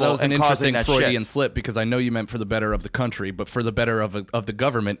thousands of people. Now, that was an and causing interesting that Freudian shit. slip because I know you meant for the better of the country, but for the better of the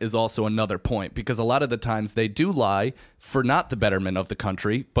government is also another point because a lot of the times they do lie for not the betterment of the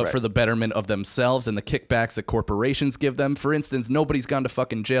country, but for the betterment of themselves and the kickbacks that corporations give them. For instance, nobody's gone to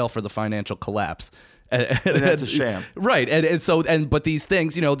fucking jail for the financial collapse. And that's a sham. Right. But these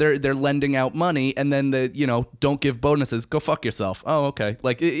things, they're lending out money and then don't give bonuses. Go fuck yourself. Oh, okay.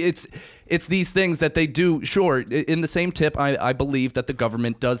 Like it's these things that they do. Sure. In the same tip, I believe that the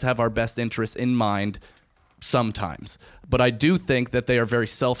government does have our best interests in mind sometimes, but I do think that they are very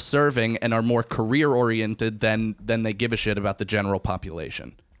self-serving and are more career oriented than they give a shit about the general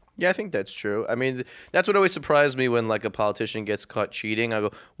population. Yeah, I think that's true. I mean, that's what always surprised me when like a politician gets caught cheating. I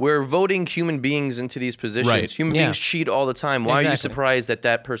go, we're voting human beings into these positions. Right. Human Yeah. beings cheat all the time. Why are you Exactly. surprised that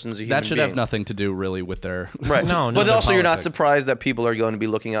that person's a human That should being? have nothing to do really with their Right. No, but their also you're not politics. surprised that people are going to be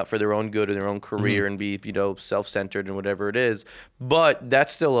looking out for their own good and their own career Mm-hmm. and be, self-centered and whatever it is. But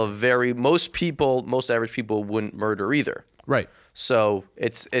that's still most average people wouldn't murder either. right. So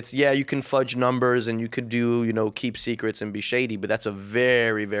it's you can fudge numbers and you could do, keep secrets and be shady, but that's a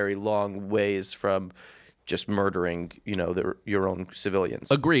very, very long ways from just murdering, your own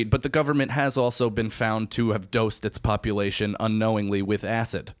civilians. Agreed, but the government has also been found to have dosed its population unknowingly with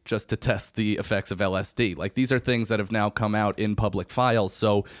acid just to test the effects of LSD. Like these are things that have now come out in public files.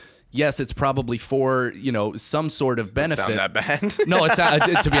 So yes, it's probably for, some sort of benefit. Sound that bad? No, it's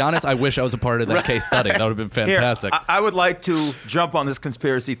to be honest, I wish I was a part of that case study. That would have been Here, fantastic. I would like to jump on this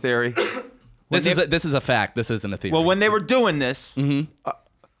conspiracy theory. This is a fact. This isn't a theory. Well, when they were doing this,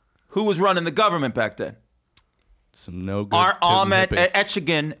 who was running the government back then? Some no good Ahmed hippies.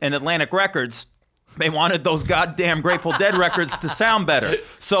 Etchigan and Atlantic Records. They wanted those goddamn Grateful Dead records to sound better.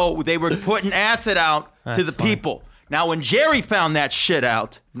 So they were putting acid out to the people. Now, when Jerry found that shit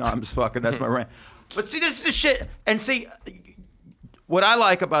out, no, I'm just fucking, that's my rant. But see, this is the shit. And see, what I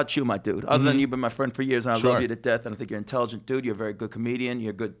like about you, my dude, other than you've been my friend for years, and I Sure. love you to death, and I think you're an intelligent dude, you're a very good comedian,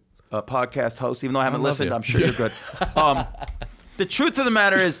 you're a good podcast host, even though I haven't love listened, you. I'm sure you're good. The truth of the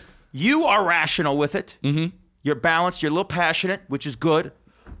matter is, you are rational with it. You're balanced, you're a little passionate, which is good.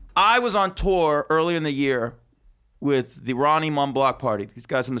 I was on tour early in the year with the Ronnie Mum Block Party, these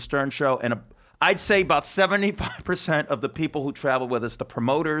guys from the Stern Show, and I'd say about 75% of the people who traveled with us, the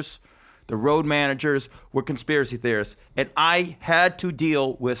promoters, the road managers, were conspiracy theorists. And I had to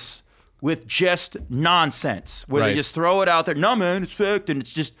deal with just nonsense, where they Right. just throw it out there. No, man, it's fact. And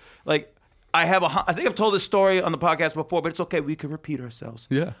it's just like, I think I've told this story on the podcast before, but it's okay. We can repeat ourselves.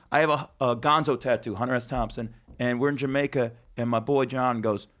 Yeah. I have a Gonzo tattoo, Hunter S. Thompson, and we're in Jamaica, and my boy John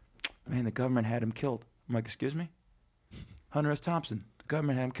goes, man, the government had him killed. I'm like, excuse me? Hunter S. Thompson, the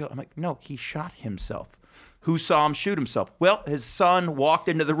government had him killed. I'm like, no, he shot himself. Who saw him shoot himself? Well, his son walked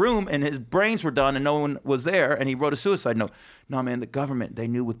into the room and his brains were done and no one was there, and he wrote a suicide note. No, man, the government, they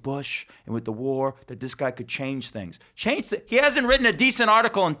knew with Bush and with the war that this guy could change things. He hasn't written a decent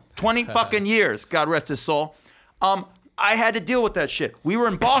article in 20 fucking years, God rest his soul. I had to deal with that shit. We were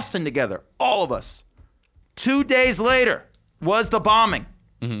in Boston together, all of us. 2 days later was the bombing.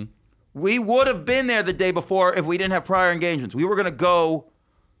 Mm-hmm. We would have been there the day before if we didn't have prior engagements. We were going to go...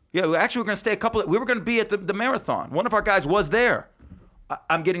 Yeah, actually, we're going to stay we were going to be at the marathon. One of our guys was there.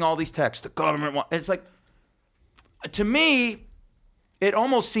 I'm getting all these texts. The government wants... It's like, to me, it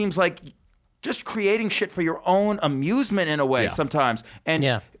almost seems like just creating shit for your own amusement in a way sometimes.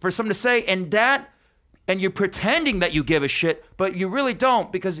 And for someone to say, and you're pretending that you give a shit, but you really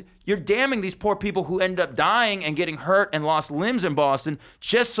don't, because you're damning these poor people who ended up dying and getting hurt and lost limbs in Boston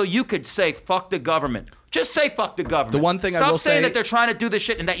just so you could say, fuck the government. Just say fuck the government. The one thing Stop I will saying say, that they're trying to do this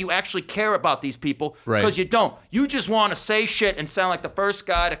shit and that you actually care about these people, because you don't. You just want to say shit and sound like the first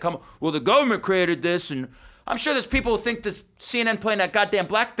guy to come, well, the government created this, and I'm sure there's people who think this CNN playing that goddamn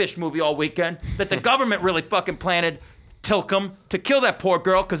Blackfish movie all weekend, that the government really fucking planted Tilcum to kill that poor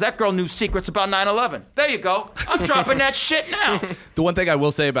girl because that girl knew secrets about 9/11. There you go. I'm dropping that shit now. The one thing I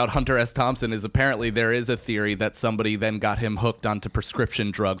will say about Hunter S. Thompson is apparently there is a theory that somebody then got him hooked onto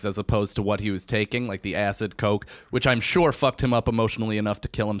prescription drugs as opposed to what he was taking, like the acid, coke, which I'm sure fucked him up emotionally enough to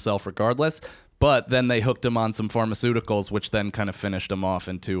kill himself regardless. But then they hooked him on some pharmaceuticals, which then kind of finished him off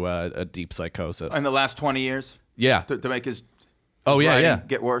into a deep psychosis. In the last 20 years? Yeah. To make his...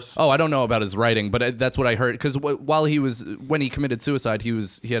 get worse. Oh, I don't know about his writing, but that's what I heard. Because when he committed suicide, he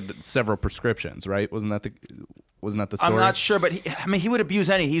had several prescriptions, right? Wasn't that the story? I'm not sure, but he would abuse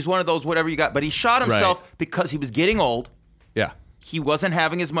any. He's one of those whatever you got. But he shot himself because he was getting old. Yeah. He wasn't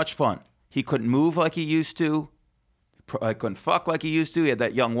having as much fun. He couldn't move like he used to. I couldn't fuck like he used to. He had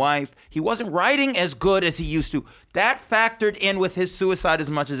that young wife. He wasn't writing as good as he used to. That factored in with his suicide as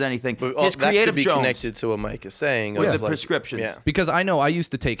much as anything. His that creative could be Jones. Connected to what Mike is saying. With the prescriptions. Yeah. Because I know I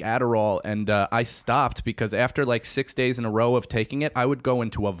used to take Adderall, and I stopped because after like 6 days in a row of taking it, I would go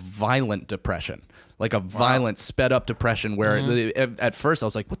into a violent depression. Like a violent, sped-up depression where at first I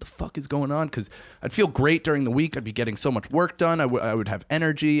was like, what the fuck is going on? Because I'd feel great during the week. I'd be getting so much work done. I would have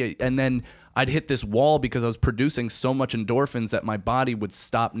energy. And then I'd hit this wall because I was producing so much endorphins that my body would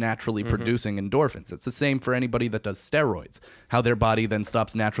stop naturally producing endorphins. It's the same for anybody that does steroids, how their body then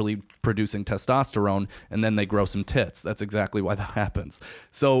stops naturally producing testosterone and then they grow some tits. That's exactly why that happens.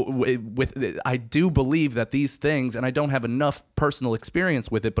 So I do believe that these things, and I don't have enough personal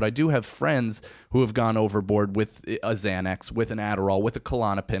experience with it, but I do have friends who have gone overboard with a Xanax, with an Adderall, with a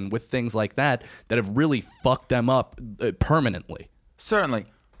Klonopin, with things like that have really fucked them up permanently. Certainly.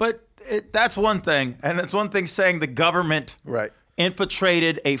 But that's one thing. And it's one thing saying the government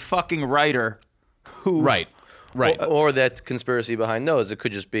infiltrated a fucking writer who... Right. Or that conspiracy behind those. It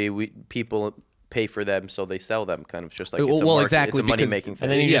could just be people pay for them so they sell them, kind of just like it's exactly, it's a money-making thing.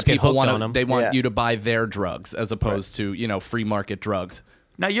 And then you just get people hooked on them. They want you to buy their drugs as opposed to, free market drugs.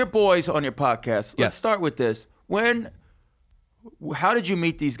 Now, your boys on your podcast, let's start with this. How did you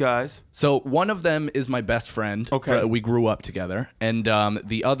meet these guys? So one of them is my best friend. Okay. We grew up together. And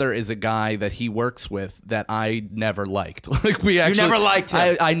the other is a guy that he works with that I never liked. You never liked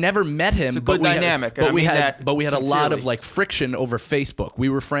him? I never met him. It's a good dynamic. But we had a lot of sincerely. friction over Facebook. We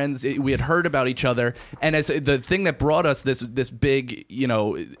were friends. We had heard about each other. And as the thing that brought us this big,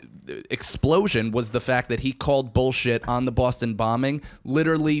 explosion was the fact that he called bullshit on the Boston bombing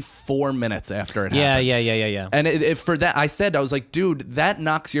literally 4 minutes after it happened. Yeah. And for that, I was like, dude, that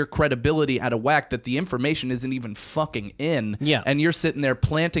knocks your credibility out of whack that the information isn't even fucking in. Yeah. And you're sitting there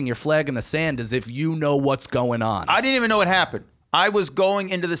planting your flag in the sand as if you know what's going on. I didn't even know what happened. I was going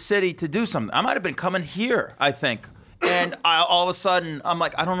into the city to do something. I might have been coming here, I think. And all of a sudden, I'm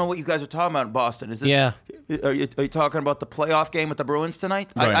like, I don't know what you guys are talking about in Boston. Is this? Yeah. Are you talking about the playoff game with the Bruins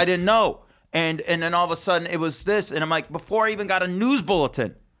tonight? Right. I didn't know. And then all of a sudden, it was this. And I'm like, before I even got a news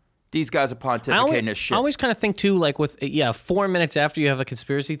bulletin, these guys are pontificating this shit. I always kind of think too, like 4 minutes after you have a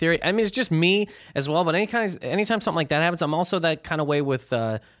conspiracy theory. I mean, it's just me as well. But anytime something like that happens, I'm also that kind of way with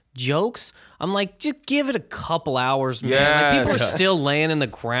jokes. I'm like, just give it a couple hours, man. Yes. Like, people are still laying in the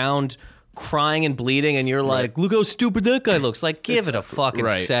ground, crying and bleeding, and you're like, look how stupid that guy looks. Like, give it a fucking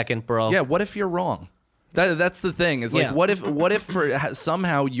second, bro. Yeah, what if you're wrong? That's the thing. Is like, what if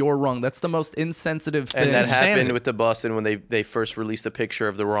somehow you're wrong? That's the most insensitive thing. And that happened with the Boston when they first released a picture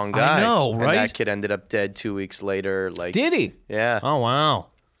of the wrong guy. I know, right? And that kid ended up dead 2 weeks later. Like, Did he? Yeah. Oh, wow.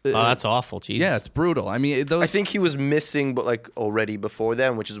 Oh, that's awful. Jesus. Yeah, it's brutal. I mean, those. I think he was missing, but like already before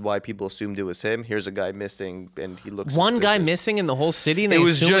then, which is why people assumed it was him. Here's a guy missing, and he looks. One guy suspicious. missing in the whole city, and they It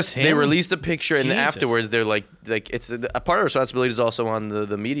was assume just it's him? they released a picture, and Jesus. afterwards they're like it's a part of responsibility is also on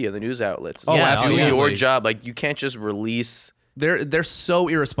the media, the news outlets. Oh, Yeah, absolutely. Do your job. Like you can't just release. They're so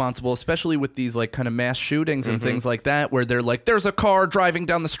irresponsible, especially with these like kind of mass shootings and things like that, where they're like, "There's a car driving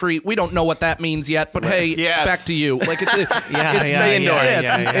down the street. We don't know what that means yet, but hey, Yes. back to you." Like it's stay indoors.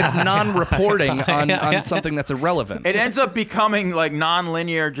 it's non-reporting on something that's irrelevant. It ends up becoming like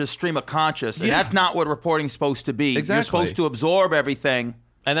non-linear, just stream of conscious, and that's not what reporting's supposed to be. Exactly. You're supposed to absorb everything,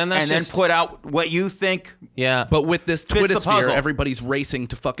 And then that's then just- put out what you think. Yeah. But with this Fits the Twitter puzzle. sphere, everybody's racing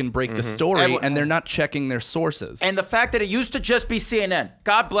to fucking break the story, Everyone- and they're not checking their sources. And the fact that it used to just be CNN,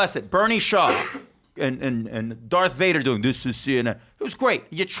 God bless it, Bernie Shaw and Darth Vader doing this is CNN. It was great.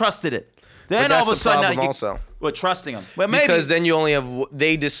 You trusted it. Then But all that's of a the sudden, problem you, also. Well, trusting them. Well, maybe Because then you only have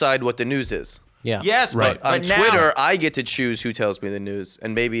they decide what the news is. yeah. yes, Right. but, On but now, Twitter, I get to choose who tells me the news,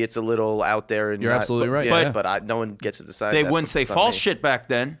 and maybe it's a little out there. And You're absolutely right, Yeah, yeah. but no one gets to decide. they that. wouldn't say It's not false me. shit back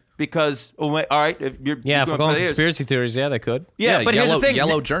then because all right, if you're Yeah, if you're we're going going for the ears. conspiracy theories, yeah, they could. Yeah, Yeah, but here's yellow- the thing.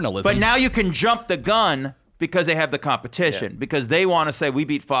 yellow journalism. But now you can jump the gun because they have the competition. Yeah. Because they want to say we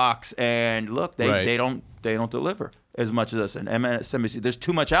beat Fox, and look, Right. they don't deliver as much as us. And MSNBC, there's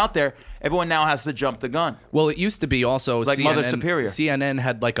too much out there. Everyone now has to jump the gun. Well, it used to be also Like Mother Superior. CNN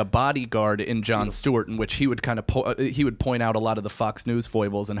had like a bodyguard in Jon Stewart, in which he would kind of he would point out a lot of the Fox News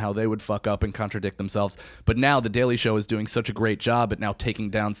foibles and how they would fuck up and contradict themselves. But now the Daily Show is doing such a great job at now taking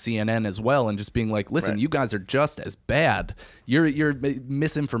down CNN as well and just being like, listen, you guys are just as bad. You're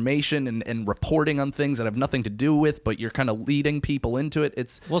misinformation and reporting on things that have nothing to do with, but you're kind of leading people into it.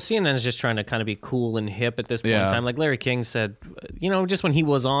 It's Well, CNN is just trying to kind of be cool and hip at this point Yeah. in time. Like Larry King said, just when he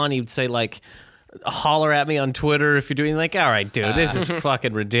was on, he'd say like, holler at me on Twitter if you're doing like, all right, dude, this is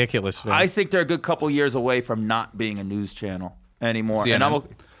fucking ridiculous, man. I think they're a good couple years away from not being a news channel anymore. And CNN.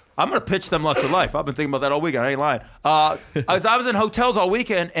 I'm going to pitch them Lust of Life. I've been thinking about that all weekend. I ain't lying. I was in hotels all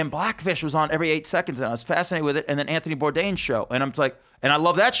weekend, and Blackfish was on every 8 seconds, and I was fascinated with it. And then Anthony Bourdain's show, and I'm like, and I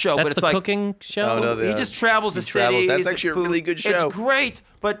love that show, That's but it's the like cooking show. Oh, no, he just travels the travels. cities. That's actually a food. really good show. It's great,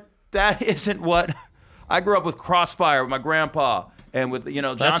 but that isn't what I grew up with. Crossfire with my grandpa. And with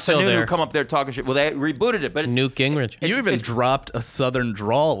John That's still Sununu there. who come up there talking shit. Well, they rebooted it, but it's, Newt Gingrich. you even dropped a southern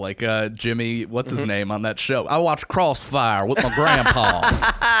drawl like Jimmy, what's his name on that show? I watched Crossfire with my grandpa.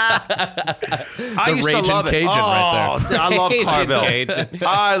 I used to Raging love it. Cajun right there. I love Cajun, Carvel. Cajun.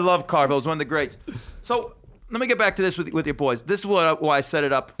 I love Carvel. It's one of the greats. So let me get back to this with your boys. This is why I set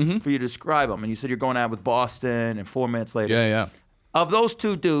it up for you to describe them. And you said you're going out with Boston, and 4 minutes later. Yeah. Of those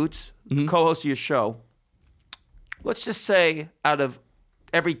two dudes, co-hosts of your show, let's just say out of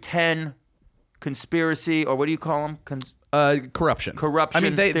every 10 conspiracy, or what do you call them? Corruption. Corruption I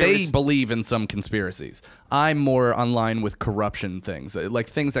mean, they theories. believe in some conspiracies. I'm more online with corruption things, like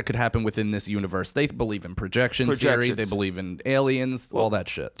things that could happen within this universe. They believe in projection theory. Projections. They believe in aliens, all that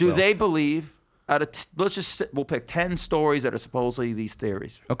shit. Do so. they believe out of we'll pick 10 stories that are supposedly these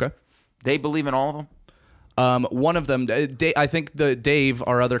theories. Okay. They believe in all of them? One of them, I think Dave,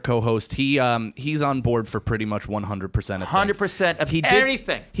 our other co-host, he's on board for pretty much 100% of things. 100% of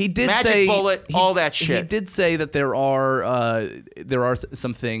anything. He did Magic say bullet, all that shit. He did say that there are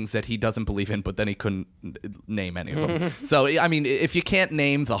some things that he doesn't believe in, but then he couldn't name any of them. So I mean, if you can't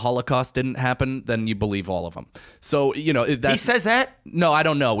name the Holocaust didn't happen, then you believe all of them. So He says that? No, I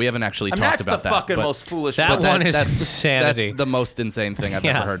don't know. We haven't actually talked That's about the that. fucking but- most foolish That one. one is that's insanity. That's the most insane thing I've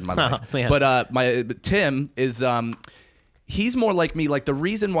Yeah. ever heard in my life. Oh, man. But my Tim is he's more like me. Like the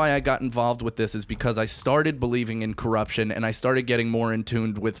reason why I got involved with this is because I started believing in corruption and I started getting more in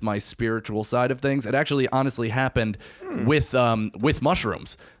tune with my spiritual side of things. It actually honestly happened with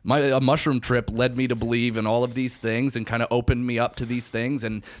mushrooms. A mushroom trip led me to believe in all of these things and kind of opened me up to these things.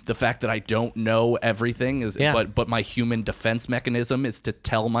 And the fact that I don't know everything is, Yeah. but my human defense mechanism is to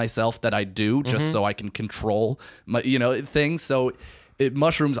tell myself that I do, just so I can control my things. So.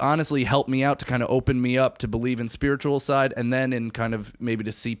 Mushrooms honestly helped me out to kind of open me up to believe in spiritual side and then in kind of maybe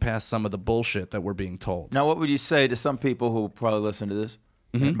to see past some of the bullshit that we're being told. Now, what would you say to some people who probably listen to this?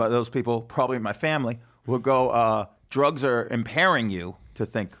 And by those people, probably my family, will go, drugs are impairing you to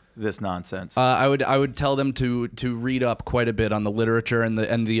think this nonsense? I would tell them to read up quite a bit on the literature and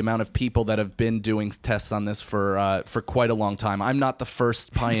the amount of people that have been doing tests on this for quite a long time. I'm not the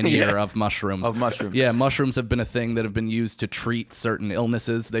first pioneer of mushrooms. Yeah, mushrooms have been a thing that have been used to treat certain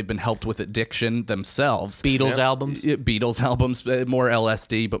illnesses. They've been helped with addiction themselves. Beatles albums. Beatles albums, more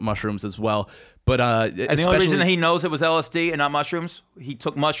LSD, but mushrooms as well. But and the only reason he knows it was LSD and not mushrooms, he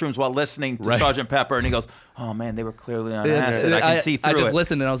took mushrooms while listening to Sgt. Pepper, and he goes, "Oh man, they were clearly on acid. I can see through it." I just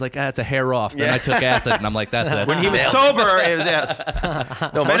listened and I was like, it's a hair off. Then I took acid and I'm like, that's it. When he was sober, it was yes.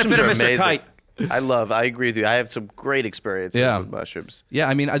 No, mushrooms are Mr. amazing. Kite. I agree with you. I have some great experiences with mushrooms. Yeah,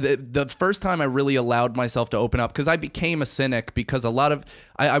 I mean, the first time I really allowed myself to open up, because I became a cynic because a lot of,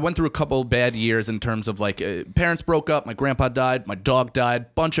 I went through a couple bad years in terms of like, parents broke up, my grandpa died, my dog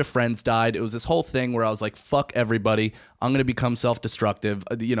died, bunch of friends died. It was this whole thing where I was like, fuck everybody. I'm going to become self-destructive.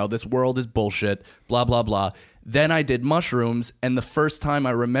 This world is bullshit, blah, blah, blah. Then I did mushrooms, and the first time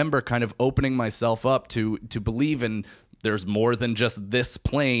I remember kind of opening myself up to believe in there's more than just this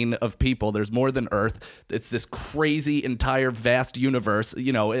plane of people. There's more than Earth. It's this crazy, entire, vast universe.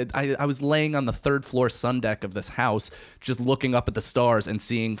 I was laying on the third floor sun deck of this house, just looking up at the stars and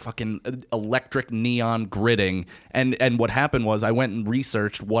seeing fucking electric neon gridding. And what happened was I went and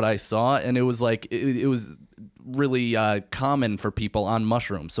researched what I saw, and it was like it was really common for people on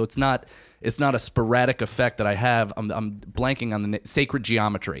mushrooms. So it's not a sporadic effect that I have. I'm blanking on the sacred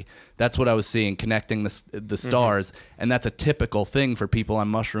geometry. That's what I was seeing, connecting the stars, and that's a typical thing for people on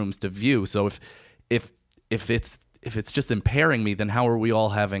mushrooms to view. So if it's just impairing me, then how are we all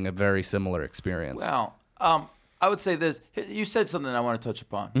having a very similar experience? Well, I would say this. You said something I want to touch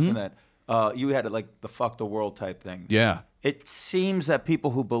upon. In that you had like the fuck the world type thing. Yeah. It seems that people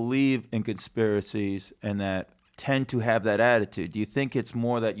who believe in conspiracies and that tend to have that attitude. Do you think it's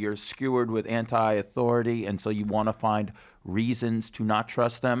more that you're skewered with anti-authority and so you want to find reasons to not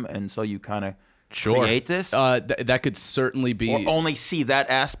trust them and so you kind of create this? That could certainly be. Or only see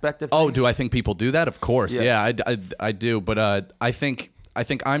that aspect of things? Oh, do I think people do that? Of course. Yes. Yeah, I do. But I think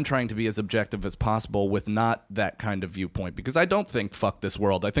I'm trying to be as objective as possible with not that kind of viewpoint, because I don't think fuck this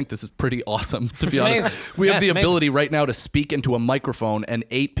world. I think this is pretty awesome, to be honest. amazing. We have Yeah, the it's amazing. ability right now to speak into a microphone and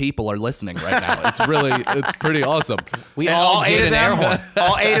 8 people are listening right now. It's pretty awesome. We And all all did 8 of an air them, horn.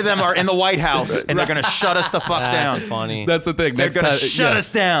 all 8 of them are in the White House, and they're going to shut us the fuck That's down. funny. That's the thing. They're Next going to time- shut yeah. us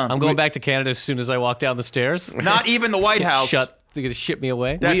down. I'm going back to Canada as soon as I walk down the stairs. Not even the White House. They're going to ship me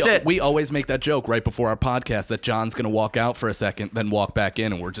away. That's it. We always make that joke right before our podcast that John's going to walk out for a second, then walk back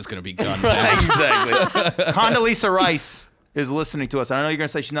in, and we're just going to be gunned down. Exactly. Condoleezza Rice is listening to us. I know you're going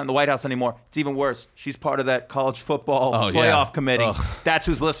to say she's not in the White House anymore. It's even worse. She's part of that college football playoff committee. Ugh. That's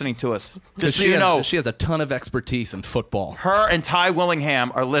who's listening to us. Just so she you know, she has a ton of expertise in football. her and Ty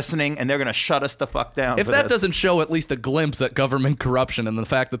Willingham are listening, and they're going to shut us the fuck down. If for that this. doesn't show at least a glimpse at government corruption and the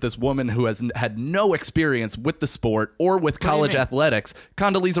fact that this woman who has had no experience with the sport or with college mean? athletics,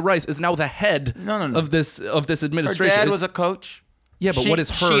 Condoleezza Rice, is now the head No. of this her administration. dad Is- was a coach. Yeah, but what is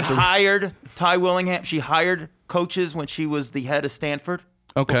her- She hired Ty Willingham. She hired coaches when she was the head of Stanford.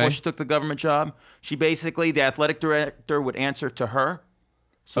 Okay. Before she took the government job, she basically, the athletic director would answer to her.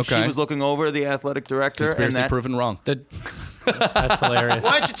 So she Okay. was looking over the athletic director. Conspiracy and that, proven wrong. That's hilarious.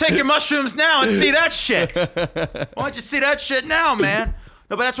 Why don't you take your mushrooms now and see that shit? Why don't you see that shit now, man?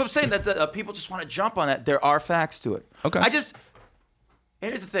 No, but that's what I'm saying. That people just want to jump on that. There are facts to it. Okay. And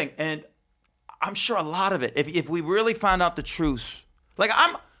here's the thing, and I'm sure a lot of it. If we really found out the truth, like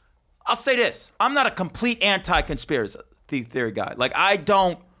I'll say this: I'm not a complete anti-conspiracy theory guy. Like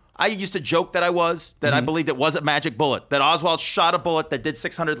I used to joke that I was, that I believed it was a magic bullet, that Oswald shot a bullet that did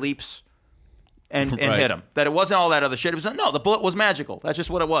 600 leaps and Right. hit him. That it wasn't all that other shit. It was no, the bullet was magical. That's just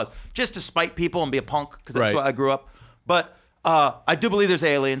what it was. Just to spite people and be a punk, because that's Right. why I grew up. But I do believe there's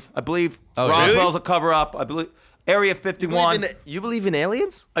aliens. I believe Oh, Roswell's a cover-up. I believe Area 51. You believe in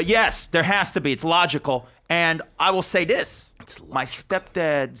aliens? Yes, there has to be. It's logical. And I will say this. My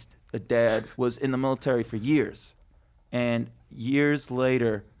stepdad's dad was in the military for years. And years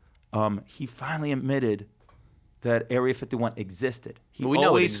later, he finally admitted that Area 51 existed. But we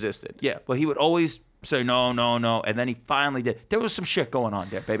know it existed. Yeah, but he would always say, no. And then he finally did. There was some shit going on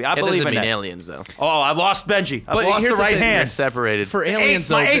there, baby. I It believe doesn't in mean that. aliens, though. Oh, I lost Benji. I But lost here's the the right thing. They're hand. separated. For aliens,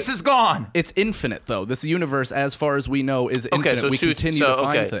 My though, ace is gone. it's infinite, though. This universe, as far as we know, is infinite. We continue to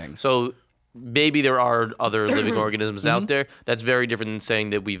find things. So maybe there are other living organisms out there. That's very different than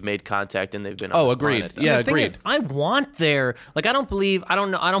saying that we've made contact and they've been on this agreed. planet. Yeah, The thing is, agreed. I want their I don't believe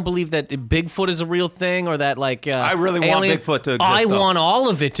that Bigfoot is a real thing or that I really want Bigfoot to exist, I though. want all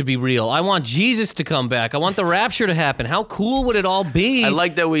of it to be real. I want Jesus to come back. I want the rapture to happen. How cool would it all be? I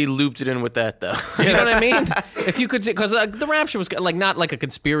like that we looped it in with that, though. You know what I mean? If you could, because the rapture was like not like a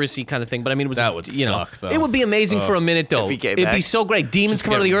conspiracy kind of thing, but I mean, it was That would suck, though. It would be amazing for a minute, though. If he came It'd be back. so great. Demons Just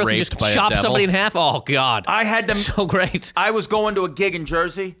come out of get the earth and raped just by a chop devil. somebody in half. Oh God! I had to. So great. I was going to a gig in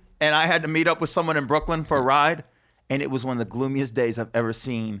Jersey, and I had to meet up with someone in Brooklyn for a ride, and it was one of the gloomiest days I've ever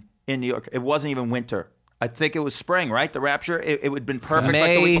seen in New York. It wasn't even winter. I think it was spring, right? The rapture. It would have been perfect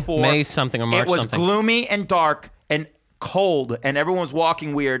like the week before. May something or March It was something. gloomy and dark and cold, and everyone was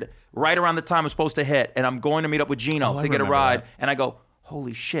walking weird right around the time it was supposed to hit. And I'm going to meet up with Gino I to get a remember ride, that. and I go,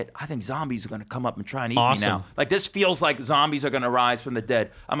 holy shit, I think zombies are going to come up and try and eat me Awesome. now. Like, this feels like zombies are going to rise from the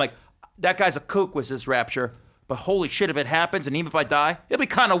dead. I'm like, that guy's a kook with this rapture, but holy shit, if it happens, and even if I die, it'll be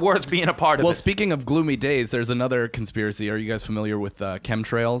kind of worth being a part of Well, it. speaking of gloomy days, there's another conspiracy. Are you guys familiar with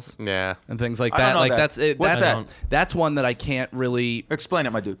chemtrails? Yeah. And things like I don't that. know Like that. that's it. What's that? That's one that I can't really. Explain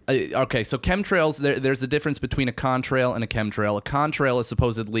it, my dude. Okay, so chemtrails. There's a difference between a contrail and a chemtrail. A contrail is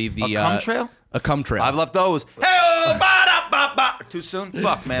supposedly the A cumtrail? A cumtrail. I've left those. Hey, ba-da-ba-ba. Too soon?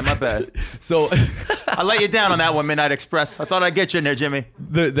 Fuck, man, my bad. So I let you down on that one, Midnight Express. I thought I'd get you in there, Jimmy.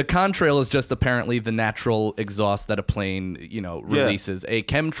 the contrail is just apparently the natural exhaust that a plane, releases. A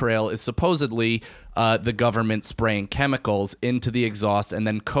chemtrail is supposedly the government spraying chemicals into the exhaust and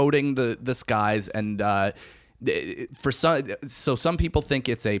then coating the skies and. Some people think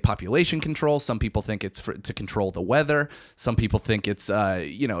it's a population control. Some people think it's to control the weather. Some people think it's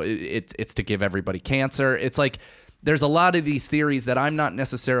it's to give everybody cancer. It's like there's a lot of these theories that I'm not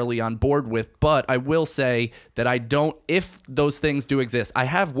necessarily on board with, but I will say that if those things do exist, I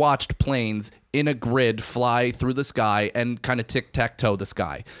have watched planes in a grid fly through the sky and kind of tic-tac-toe the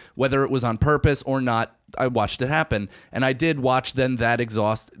sky. Whether it was on purpose or not, I watched it happen. And I did watch then that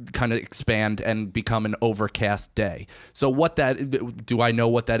exhaust kind of expand and become an overcast day. So do I know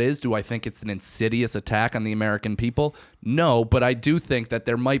what that is? Do I think it's an insidious attack on the American people? No, but I do think that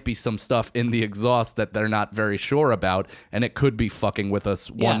there might be some stuff in the exhaust that they're not very sure about, and it could be fucking with us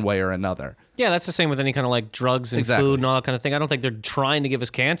one Yeah. way or another. Yeah, that's the same with any kind of like drugs and Exactly. food and all that kind of thing. I don't think they're trying to give us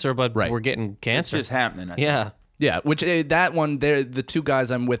cancer, but Right. we're getting It's cancer. just happening. I think. Yeah. Yeah, which that one, the two guys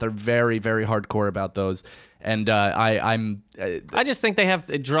I'm with are very, very hardcore about those, and I'm I just think they have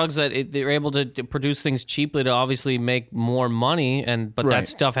drugs that they're able to produce things cheaply to obviously make more money, but Right. that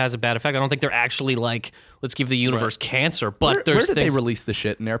stuff has a bad effect. I don't think they're actually like, let's give the universe cancer, but where there's did they things. release the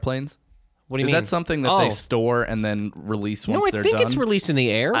shit in airplanes? What do you Is mean? that something that they store and then release once No, I they're think done? it's released in the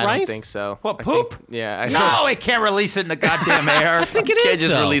air, I right? don't think so. What, I poop? think- yeah. I No, it can't release it in the goddamn air. I think it You is, can't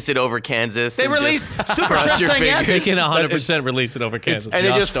just though. release it over Kansas. They and release just Super cross Chef your saying yes. They fingers. can 100% release it over Kansas. And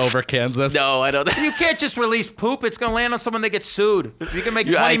they just over Kansas. No, I don't. You can't just release poop. It's going to land on someone that gets sued. You can make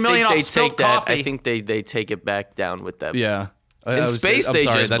I $20 million think off they spilled take that. coffee. I think they take it back down with them. Yeah. In space, I'm they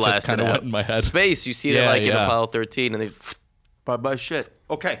sorry, just that blast just kind of it went out. in my head. Space, you see Yeah, that like in yeah. Apollo 13, and they. Bye-bye shit.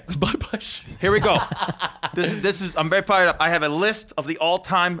 Okay, Bye-bye. here we go. This is. I'm very fired up. I have a list of the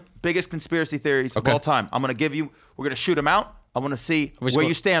all-time biggest conspiracy theories of Okay. all time. I'm going to give you. We're going to shoot them out. I want to see we where spo-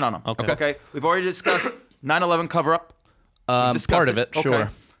 you stand on them. Okay. We've already discussed 9/11 cover-up. Discussed Part of it, Okay.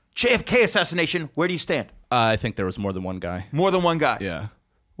 sure. JFK assassination. Where do you stand? I think there was more than one guy. More than one guy. Yeah.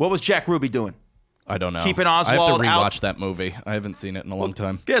 What was Jack Ruby doing? I don't know. Keeping I have to Oswald rewatch out. that movie. I haven't seen it in a long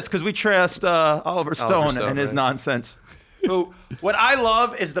time. Yes, because we trashed Oliver Stone Stone, and his right. nonsense. Who? What I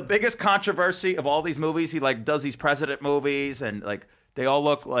love is the biggest controversy of all these movies. He like does these president movies and like they all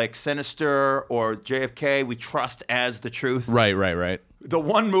look like Sinister or JFK. We trust as the truth. Right. The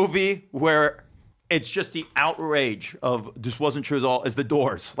one movie where it's just the outrage of this wasn't true at all is The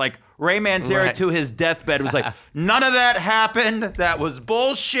Doors. Like Ray Manzarek Right. to his deathbed was like, none of that happened. That was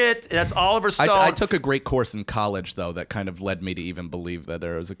bullshit. That's Oliver Stone. I took a great course in college, though, that kind of led me to even believe that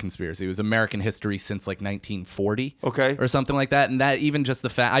there was a conspiracy. It was American history since like 1940. Okay. Or something like that. And that even just the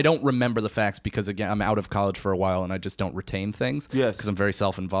fact, I don't remember the facts because, again, I'm out of college for a while and I just don't retain things. Yes. Because I'm very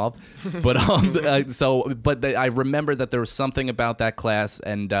self-involved. But I remember that there was something about that class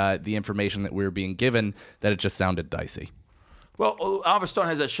and the information that we were being given that it just sounded dicey. Well, Oliver Stone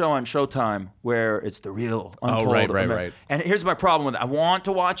has that show on Showtime where it's the real untold. right. America. And here's my problem with it. I want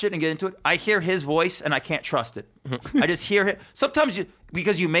to watch it and get into it. I hear his voice and I can't trust it. I just hear it. Sometimes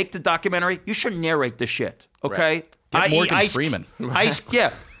because you make the documentary, you should narrate the shit. Okay? Get I.e. Morgan Ice- Freeman.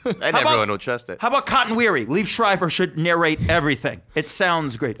 Yeah. And everyone will trust it. How about Cotton Weary? Liev Schreiber should narrate everything. It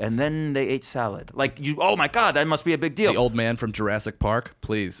sounds great. And then they ate salad. Like, oh my God, that must be a big deal. The old man from Jurassic Park,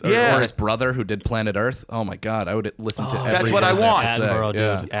 please. Yeah. Or his brother who did Planet Earth. Oh my God, I would listen to every that's what I word they want. have to say. Attenborough,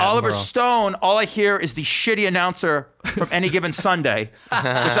 Yeah. dude. Oliver Attenborough. Stone, all I hear is the shitty announcer from Any Given Sunday,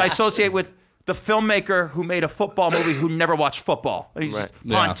 which I associate with the filmmaker who made a football movie who never watched football. He's just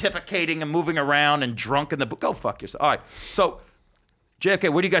pontificating and moving around and drunk in the book. Go fuck yourself. All right. So,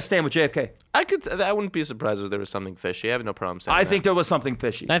 JFK, where do you guys stand with JFK? I wouldn't be surprised if there was something fishy. I have no problem saying I that. think there was something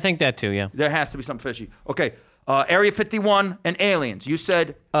fishy. I think that too, yeah. There has to be something fishy. Okay. Area 51 and aliens. You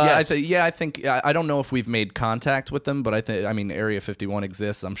said yes. I think I don't know if we've made contact with them, but I mean Area 51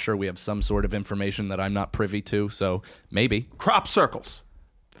 exists. I'm sure we have some sort of information that I'm not privy to, so maybe. Crop circles.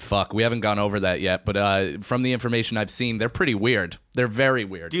 Fuck, we haven't gone over that yet, but from the information I've seen, they're pretty weird. They're very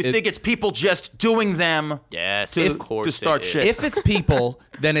weird. Do you think it's people just doing them Yes, to, of course to start it is. shit? If it's people,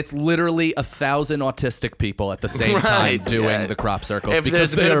 then it's literally 1,000 autistic people at the same time Right, doing yeah. the crop circles. If because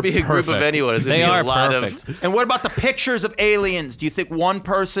there's going they're to be a group of perfect. anyone, it's going They to be are a lot perfect. of... And what about the pictures of aliens? Do you think one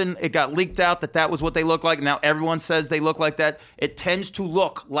person, it got leaked out that was what they look like, and now everyone says they look like that? It tends to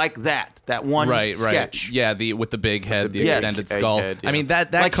look like that one Right. sketch. Yeah, with the big head, the Yes. extended Big skull. head, yeah. I mean,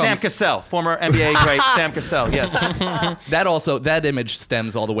 that Like comes... Sam Cassell, former NBA great Sam Cassell, yes. That image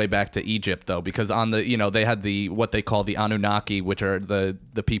stems all the way back to Egypt, though, because on the they had what they call the Anunnaki, which are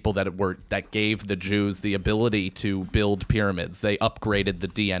the people that gave the Jews the ability to build pyramids. They upgraded the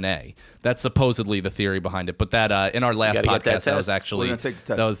DNA. That's supposedly the theory behind it. But that in our last gotta get that podcast, that was test. actually We're gonna take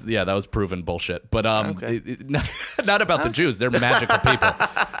the test. that was proven bullshit. But Okay. not about the Jews. They're magical people,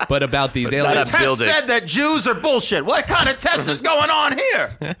 but about these The aliens. not- test build it. said that Jews are bullshit. What kind of test is going on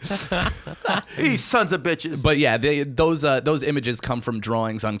here? These sons of bitches. But yeah, those images come from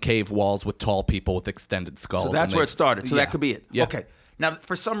drawings on cave walls with tall people with extended skulls. So that's and where it started. So yeah. that could be it. Yeah. Okay. Now,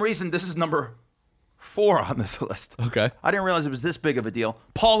 for some reason, this is number 4 on this list. Okay. I didn't realize it was this big of a deal.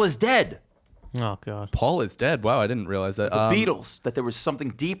 Paul is dead. Oh, God. Paul is dead. Wow, I didn't realize that. The Beatles, that there was something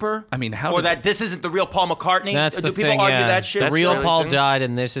deeper. I mean, how or did- that this isn't the real Paul McCartney. That's Do the people thing, argue yeah. that shit? The real really Paul thing? died,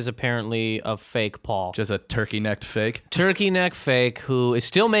 and this is apparently a fake Paul. Just a turkey-necked fake. Turkey neck fake who is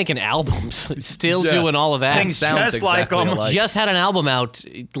still making albums, still Yeah. doing all of that. Things Sounds just like exactly him. alike. Just had an album out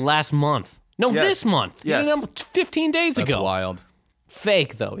last month. No, Yes. this month. Yes. 15 days That's ago. wild.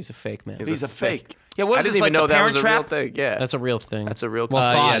 Fake, though. He's a fake man. He's a fake. Yeah, what I is didn't this, even like know the that was Parent a real Trap? thing. Yeah. That's a real thing. That's a real Well,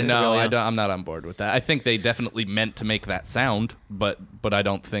 thing. thought Yeah, it's a no, real- I'm not on board with that. I think they definitely meant to make that sound, but I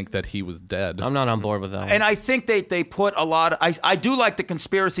don't think that he was dead. I'm not on board with that one. And I think they put a lot of, I do like the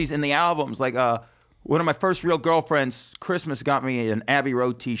conspiracies in the albums. Like one of my first real girlfriends, Christmas, got me an Abbey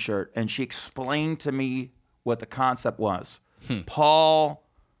Road t-shirt, and she explained to me what the concept was. Paul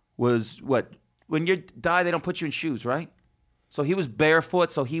was when you die, they don't put you in shoes, right? So he was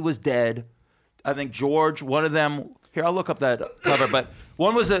barefoot, so he was dead. I think George, one of them, here, I'll look up that cover, but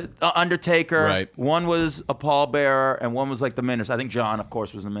one was a Undertaker, Right. one was a pallbearer, and one was like the minister. I think John, of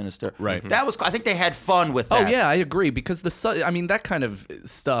course, was the minister. Right. That was, I think they had fun with Oh that. yeah, I agree because that kind of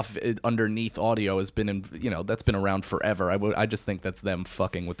stuff underneath audio has been that's been around forever. I just think that's them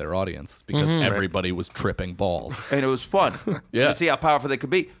fucking with their audience because everybody was tripping balls. And it was fun. Yeah. You see how powerful they could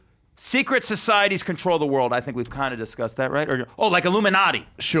be. Secret societies control the world. I think we've kind of discussed that, right? Like Illuminati.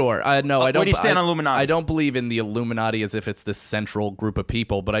 Sure. No, I don't. Where do you stand on Illuminati? I don't believe in the Illuminati as if it's this central group of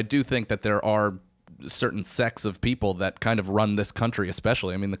people, but I do think that there are certain sects of people that kind of run this country,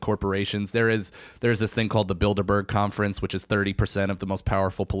 especially. I mean, the corporations. There's this thing called the Bilderberg Conference, which is 30% of the most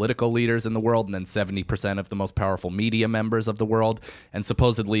powerful political leaders in the world, and then 70% of the most powerful media members of the world. And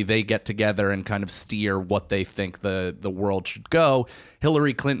supposedly they get together and kind of steer what they think the world should go.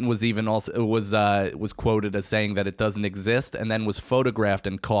 Hillary Clinton was even also was quoted as saying that it doesn't exist, and then was photographed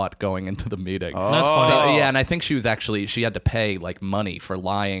and caught going into the meeting. That's funny. So, yeah, and I think she had to pay like money for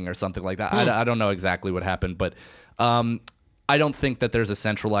lying or something like that. I don't know exactly what happened, but I don't think that there's a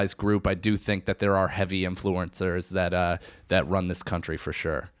centralized group. I do think that there are heavy influencers that run this country for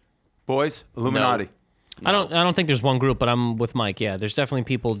sure. Boys, Illuminati. I don't think there's one group, but I'm with Mike. Yeah, there's definitely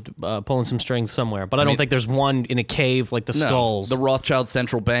people pulling some strings somewhere, but I don't think there's one in a cave like the Skulls. The Rothschild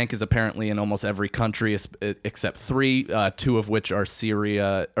Central Bank is apparently in almost every country except 3, 2 of which are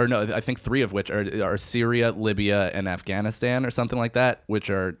Syria, or no, I think 3 of which are Syria, Libya, and Afghanistan, or something like that, which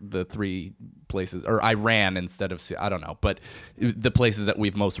are the 3 places, or Iran instead of, I don't know, but the places that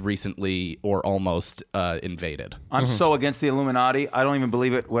we've most recently or almost invaded. I'm so against the Illuminati, I don't even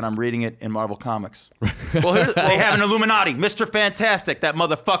believe it when I'm reading it in Marvel Comics. They have an Illuminati. Mr. Fantastic, that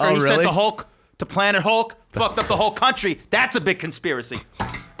motherfucker. Oh, He sent really? the Hulk to Planet Hulk, fucked up the whole country. That's a big conspiracy.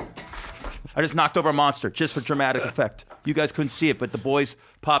 I just knocked over a monster just for dramatic effect. You guys couldn't see it, but the boys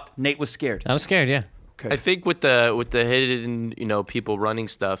popped. Nate was scared. I was scared, yeah. Okay. I think with the hidden, people running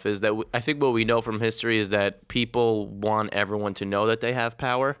stuff is that I think what we know from history is that people want everyone to know that they have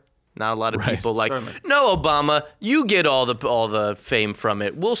power. Not a lot of people like, Certainly. no, Obama, you get all the fame from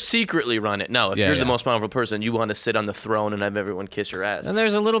it. We'll secretly run it. No, if you're the most powerful person, you want to sit on the throne and have everyone kiss your ass. And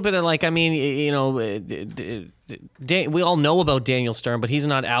there's a little bit of like, I mean, we all know about Daniel Stern, but he's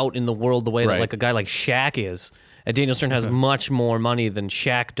not out in the world the way that like a guy like Shaq is. And Daniel Stern has much more money than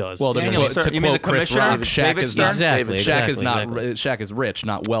Shaq does. Well, Daniel to Stern, you mean the quote Chris commissioner? Rock, Shaq David is Stern? not Exactly, Shaq is not exactly. Shaq is rich,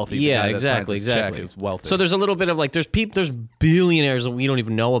 not wealthy. The Yeah, guy that exactly, signs his check exactly. is wealthy. So there's a little bit of like, there's billionaires that we don't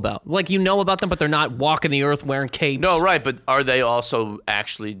even know about. Like, you know about them, but they're not walking the earth wearing capes. No, right, but are they also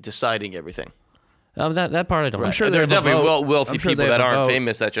actually deciding everything? That part I don't know. I'm sure there are they have a definitely vote. wealthy I'm sure people they have that a aren't vote.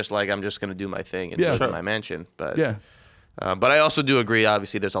 famous that just like, I'm just going to do my thing and Yeah. live in Sure. my mansion. But Yeah. But I also do agree,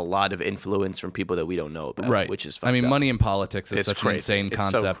 obviously, there's a lot of influence from people that we don't know about, Right. which is I mean, fucked up. money in politics is It's such crazy. an insane It's so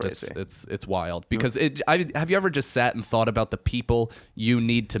concept. crazy. It's wild because have you ever just sat and thought about the people you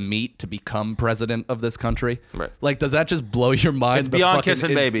need to meet to become president of this country? Right. Like, does that just blow your mind? It's The beyond fucking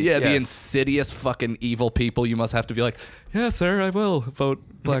kissing babies, Yeah, the yeah. insidious fucking evil people you must have to be like, yeah, sir, I will vote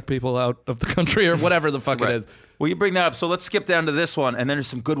black people out of the country or whatever the fuck Right. it is. Well, you bring that up. So let's skip down to this one, and then there's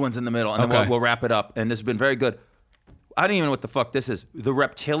some good ones in the middle, and then Okay. we'll wrap it up. And this has been very good. I don't even know what the fuck this is. The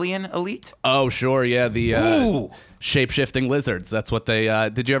reptilian elite? Oh, sure, yeah, the Ooh. shape-shifting lizards. That's what they.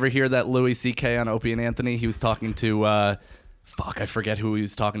 Did you ever hear that Louis C.K. on Opie and Anthony? He was talking to, I forget who he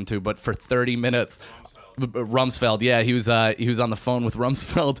was talking to, but for 30 minutes. Rumsfeld, yeah, he was on the phone with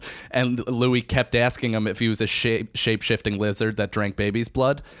Rumsfeld, and Louis kept asking him if he was a shape-shifting lizard that drank baby's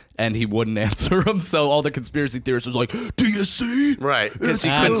blood, and he wouldn't answer him. So all the conspiracy theorists was like, "Do you see?" Right. 'Cause It's he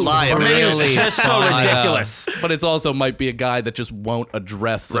couldn't true. lie Or about maybe it. it's just so ridiculous. But it's also might be a guy that just won't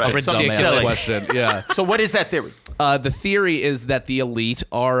address such a Right. dumbass Ridiculous. question. Yeah. So what is that theory? The theory is that the elite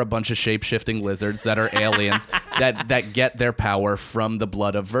are a bunch of shape-shifting lizards that are aliens that get their power from the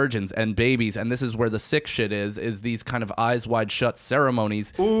blood of virgins and babies. And this is where the sick shit is these kind of eyes wide shut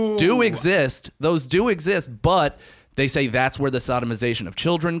ceremonies do exist. Those do exist, but they say that's where the sodomization of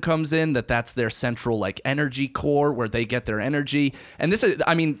children comes in, that's their central like energy core where they get their energy. And this is,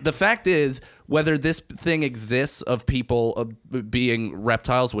 I mean, the fact is, whether this thing exists of people being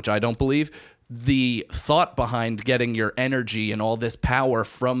reptiles, which I don't believe, the thought behind getting your energy and all this power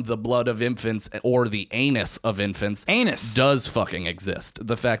from the blood of infants or the anus of infants does fucking exist.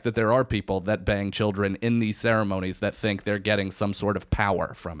 The fact that there are people that bang children in these ceremonies that think they're getting some sort of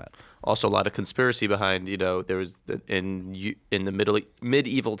power from it. Also, a lot of conspiracy behind. There was in the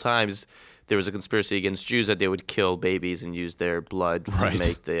medieval times, there was a conspiracy against Jews that they would kill babies and use their blood to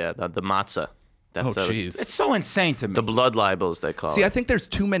make the matzah. That's jeez. It's so insane to me. the blood libels they call See, it. I think there's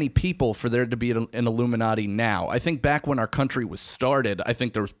too many people for there to be an Illuminati now. I think back when our country was started, I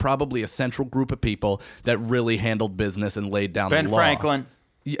think there was probably a central group of people that really handled business and laid down Ben the law. Franklin.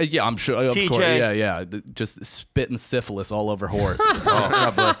 Yeah, I'm sure. Of TJ. course. Yeah. Just spitting syphilis all over whores.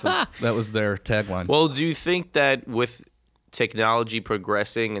 God bless him. That was their tagline. Well, do you think that with technology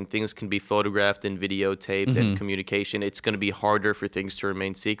progressing and things can be photographed and videotaped and communication, it's going to be harder for things to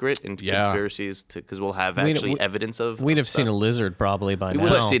remain secret and conspiracies because we'll have actually evidence of. We'd have seen a lizard probably by We now.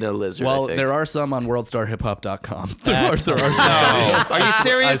 would have seen a lizard. Well, I think. there are some on worldstarhiphop.com. There are some. Are you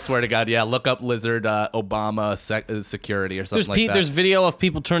serious? I swear to God, yeah. Look up lizard Obama security or something like that. There's video of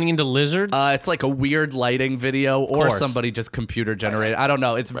people turning into lizards. It's like a weird lighting video or course. somebody just computer generated. I don't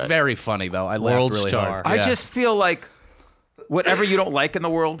know. It's very funny though. I laughed World really star. hard. I Yeah. just feel like whatever you don't like in the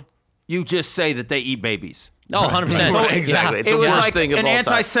world, you just say that they eat babies. Oh, 100%. Right, exactly. It's It the was worst like thing of an all time.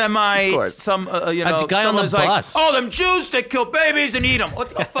 anti-Semite, Of course. some guy on the someone's like, bus. oh, them Jews, they kill babies and eat them.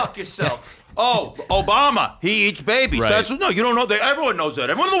 What the fuck yourself? Oh, Obama, he eats babies. Right. That's no, you don't know that. Everyone knows that.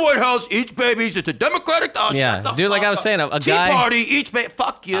 Everyone in the White House eats babies. It's a Democratic. Oh, Yeah, shut the dude, like fuck I was up. saying, a Tea guy- Party eats babies.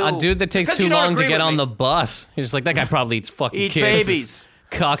 Fuck you. A dude that takes Because too you don't long to agree get with on me. the bus. You're just like, that guy probably eats fucking Eats kids. babies.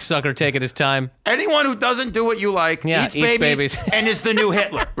 Cocksucker taking his time. Anyone who doesn't do what you like Yeah, eats eats babies, babies. and is the new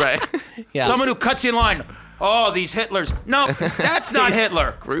Hitler. right. Yeah. Someone who cuts you in line. Oh, these Hitlers. No, that's not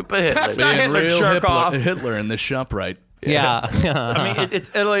Hitler. Group of Hitlers. That's not Being Hitler, real jerk off. Hitler in this shop, right? Yeah. I mean, it's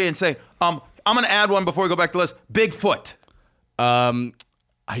utterly insane. I'm going to add one before we go back to the list. Bigfoot.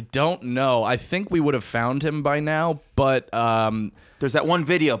 I don't know. I think we would have found him by now, but There's that one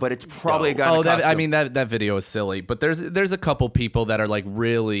video, but it's probably a guy in a that I costume. mean that video is silly. But there's a couple people that are like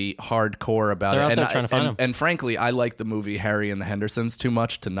really hardcore about They're it. out and there trying to find him. and frankly, I like the movie Harry and the Hendersons too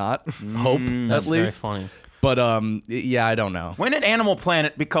much to not hope at Very least. funny. But yeah, I don't know. When did Animal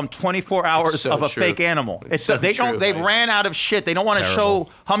Planet become 24 hours so of a true. fake animal? It's so They true, They right? ran out of shit. They don't want to show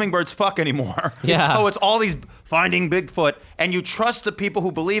terrible. hummingbirds fuck anymore. Yeah. So it's all these finding Bigfoot, and you trust the people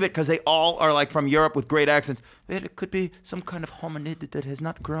who believe it because they all are like from Europe with great accents. It could be some kind of hominid that has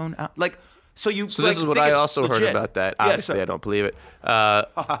not grown out. Like, so you. So like, this is what think I it's also heard legit. about that. Yeah, Obviously, so- I don't believe it. A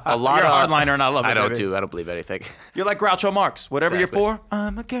lot You're a of hardliner, and I love it. I don't baby. do. I don't believe anything. You're like Groucho Marx. Whatever Exactly. you're for,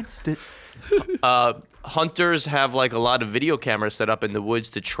 I'm against it. Hunters have like a lot of video cameras set up in the woods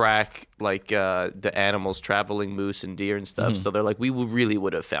to track like the animals traveling, moose and deer and stuff. So they're like, we really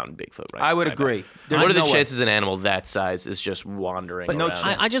would have found Bigfoot, right? I would now. agree. There's What are the no way. chances an animal that size is just wandering But no around?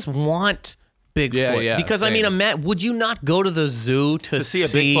 chance. I just want Bigfoot. Yeah, because I mean, same. would you not go to the zoo to see a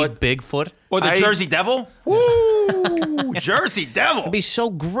see Bigfoot? Bigfoot? Or the I- Jersey Devil? Woo! Jersey Devil. It'd be so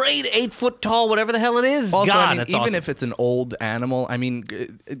great, 8 foot tall, whatever the hell it is. Also, God, I mean, that's even awesome. if it's an old animal, I mean,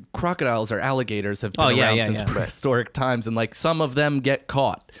 crocodiles or alligators have been Oh, yeah, around yeah, since yeah. prehistoric times, and like some of them get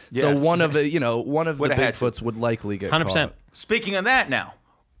caught. So Yes. one of the Would've had to. Bigfoots would likely get 100%. caught. Speaking of that now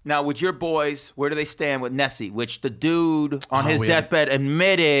with your boys, where do they stand with Nessie? Which the dude on his we haven't- deathbed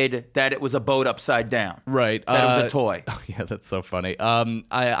admitted that it was a boat upside down. Right. That it was a toy. Oh, yeah, that's so funny. I'm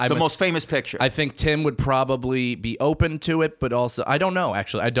The most famous picture. I think Tim would probably be open to it, but also I don't know.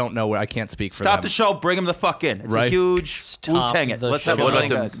 Actually, I don't know. I can't speak for Stop them. the show, bring him the fuck in. It's a Right. huge Stop Wu-Tang it. the Let's show. have a What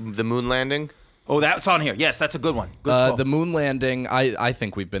million about guys. the moon landing? Oh, that's on here. Yes, that's a good one. Good call. The moon landing. I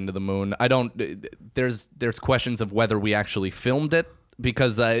think we've been to the moon. I don't. There's questions of whether we actually filmed it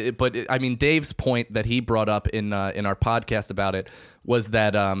because. But I mean, Dave's point that he brought up in our podcast about it was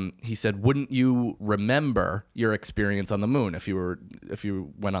that he said, "Wouldn't you remember your experience on the moon if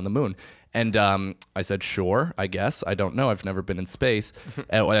you went on the moon?" And I said, "Sure, I guess. I don't know. I've never been in space,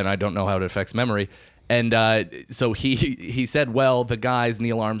 and I don't know how it affects memory." And so he said, well, the guys,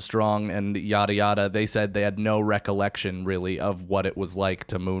 Neil Armstrong and yada yada, they said they had no recollection really of what it was like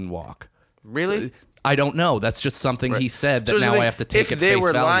to moonwalk. Really? So, I don't know. That's just something he said that So now the I have to take if at they face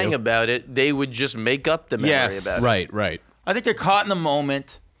were value. lying about it, they would just make up the memory Yes. about it. Right. I think they're caught in the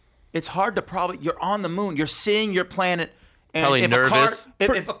moment. It's hard to you're on the moon. You're seeing your planet. And Probably if nervous.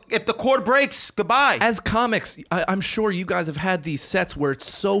 If the cord breaks, goodbye. As comics, I'm sure you guys have had these sets where it's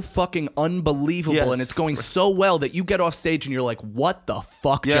so fucking unbelievable Yes. and it's going so well that you get off stage and you're like, what the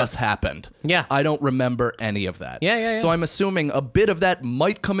fuck Yes. just happened? Yeah. I don't remember any of that. Yeah. So I'm assuming a bit of that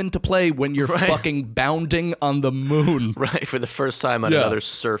might come into play when you're fucking bounding on the moon. Right, for the first time on Yeah. another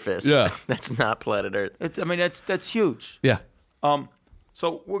surface. Yeah. That's not planet Earth. That's huge. Yeah.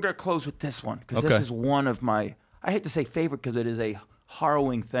 So we're gonna close with this one because Okay. this is one of my, I hate to say favorite because it is a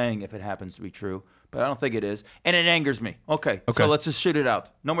harrowing thing if it happens to be true, but I don't think it is, and it angers me. Okay. Okay. So let's just shoot it out.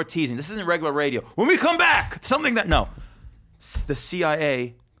 No more teasing. This isn't regular radio. When we come back, it's something that the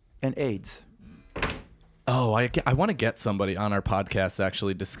CIA and AIDS. Oh, I want to get somebody on our podcast to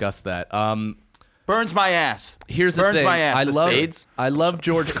actually discuss that. Burns my ass. Here's the burns thing. my ass. I love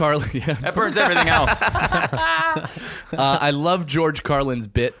George Carlin. Yeah. That burns everything else. I love George Carlin's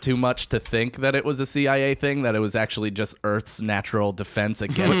bit too much to think that it was a CIA thing, that it was actually just Earth's natural defense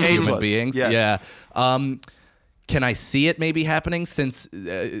against AIDS human was, beings. yes. Yeah. Can I see it maybe happening since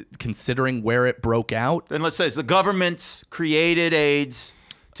considering where it broke out? And let's say the government created AIDS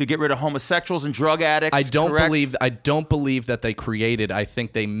to get rid of homosexuals and drug addicts. I don't correct? believe that they created. I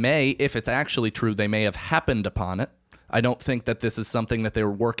think they may, if it's actually true, they may have happened upon it. I don't think that this is something that they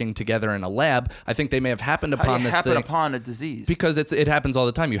were working together in a lab. I think they may have happened How do upon you this happen thing. upon a disease? Because it happens all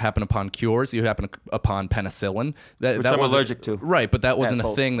the time. You happen upon cures. You happen upon penicillin. Which I'm wasn't- allergic to. Right, but that wasn't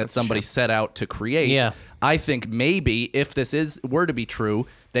Assholes. a thing that That's somebody true. set out to create. Yeah. I think maybe if this were to be true,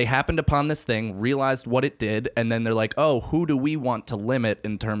 they happened upon this thing, realized what it did, and then they're like, oh, who do we want to limit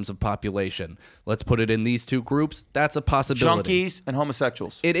in terms of population? Let's put it in these two groups. That's a possibility. Junkies and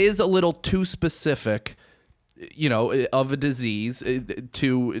homosexuals. It is a little too specific, of a disease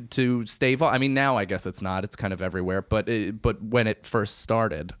to stave off. I mean, now I guess it's not. It's kind of everywhere. But when it first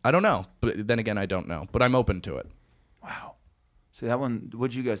started, I don't know. But then again, I don't know. But I'm open to it. Wow. See that one?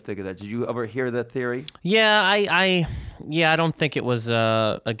 What did you guys think of that? Did you ever hear that theory? Yeah, I don't think it was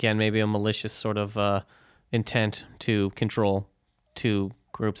again maybe a malicious sort of intent to control two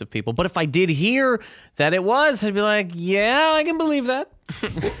groups of people. But if I did hear that it was, I'd be like, yeah, I can believe that.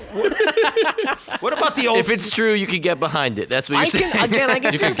 What about the old? If it's true, you can get behind it. That's what you're I saying. can again. I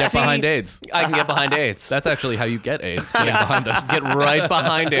can You can just get see- behind AIDS. I can get behind AIDS. That's actually how you get AIDS. Getting behind it. Get right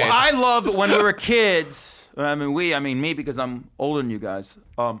behind AIDS. I loved when we were kids. I mean me because I'm older than you guys.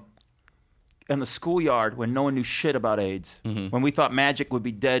 In the schoolyard when no one knew shit about AIDS, when we thought Magic would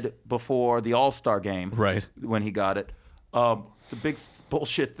be dead before the All-Star game, Right. When he got it, the big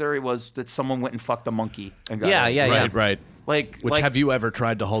bullshit theory was that someone went and fucked a monkey and got Yeah, AIDS. yeah. Right. Like, Which have you ever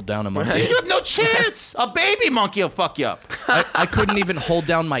tried to hold down a monkey? You have no chance. A baby monkey will fuck you up. I couldn't even hold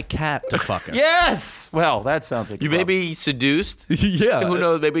down my cat to fuck him. Yes. Well, that sounds like You may be seduced. Yeah. Who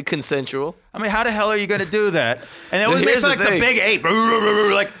knows? Maybe consensual. I mean, how the hell are you going to do that? And it always makes Here's the like a thing. big ape,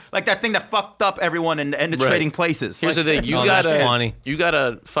 like that thing that fucked up everyone in the Trading Places. Here's Like, the thing: you Oh, that's gotta funny. you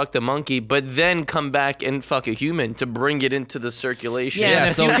gotta fuck the monkey, but then come back and fuck a human to bring it into the circulation. Yeah, Yeah, and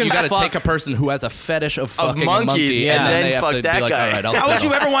if so you can you got to fuck- take a person who has a fetish of fucking monkeys, a monkey, yeah, and then and they have fuck to that be like, guy. all right, I'll How would settle.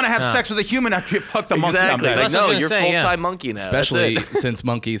 you ever want to have sex with a human after you fucked the monkey? Exactly. I'm Like, That's what I no, was you're gonna say, full-time yeah. monkey now. Especially That's it. since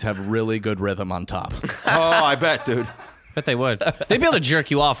monkeys have really good rhythm on top. oh, I bet, dude. Bet they would. They'd be able to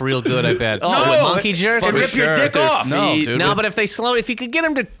jerk you off real good, I bet. Oh, With no, monkey jerk? They for rip your sure. dick Their off. No, feet. dude. No, but if you could get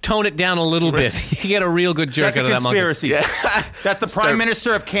him to tone it down a little bit, you could get a real good jerk That's a out of that monkey. conspiracy. Yeah. That's the Prime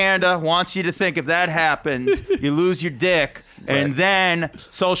Minister of Canada wants you to think if that happens, you lose your dick, and then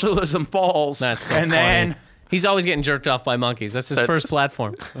socialism falls. That's so and funny. then He's always getting jerked off by monkeys. That's his So- first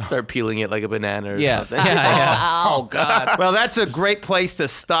platform. Start peeling it like a banana or Yeah. something. Yeah. Oh God. well, that's a great place to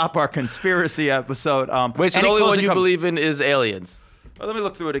stop our conspiracy episode. Wait, so any the only one closing you com- believe in is aliens? Well, let me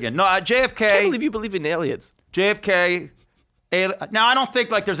look through it again. No, I can't JFK. believe you believe in aliens. JFK. Now, I don't think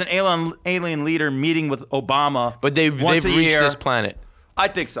like there's an alien leader meeting with Obama, But they've once a reached year. this planet. I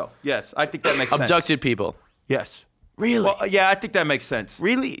think so. Yes, I think that makes sense. Abducted people. Yes. Really? Well, yeah, I think that makes sense.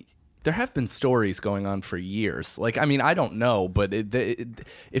 Really? There have been stories going on for years. Like, I mean, I don't know, but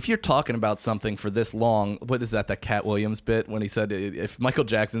if you're talking about something for this long, what is that Cat Williams bit when he said if Michael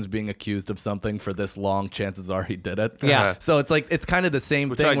Jackson's being accused of something for this long, chances are he did it. Yeah. So it's like it's kind of the same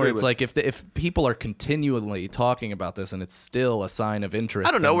Which I thing where agree it's with. like if people are continually talking about this and it's still a sign of interest.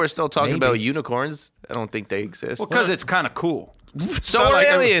 I don't know. then We're still talking maybe. about unicorns. I don't think they exist. Well, because it's kind of cool. so not are like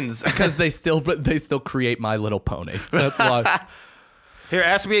aliens. because they still create My Little Pony. That's why. Here,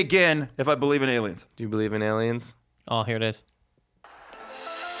 ask me again if I believe in aliens. Do you believe in aliens? Oh, here it is.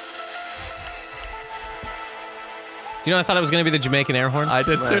 Do you know I thought it was going to be the Jamaican air horn? I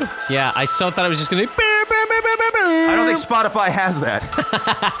did too. Yeah, I so thought it was just going to be... I don't think Spotify has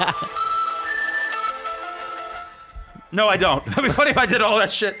that. No, I don't. That'd be funny if I did all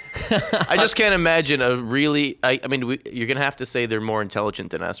that shit. I just can't imagine a really. I mean, you're gonna have to say they're more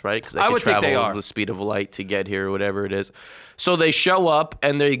intelligent than us, right? Because I could would think travel they are. the speed of light to get here, or whatever it is. So they show up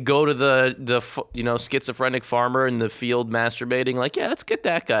and they go to the schizophrenic farmer in the field masturbating. Like, yeah, let's get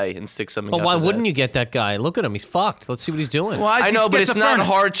that guy and stick something. But up why his wouldn't ass. you get that guy? Look at him. He's fucked. Let's see what he's doing. Why is I he know, but it's not schizophrenic?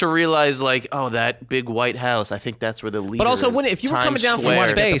 hard to realize, like, oh, that big white house. I think that's where the leader But also, is. if you were coming Times down from You want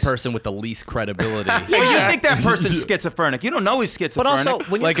to Square. get space. the person with the least credibility. Well, you think that person's schizophrenic. You don't know he's schizophrenic. But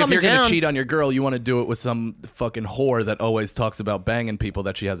also, when you're Like if coming you're down... gonna cheat on your girl, you want to do it with some fucking whore that always talks about banging people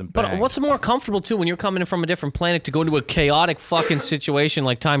that she hasn't banged. But what's more comfortable, too, when you're coming in from a different planet to go into a chaotic fucking situation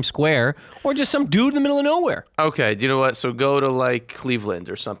like Times Square, or just some dude in the middle of nowhere? Okay, do you know what? So go to like Cleveland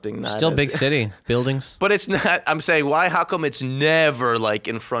or something. not Still as- big city, buildings. But it's not. I'm saying, why? How come it's never like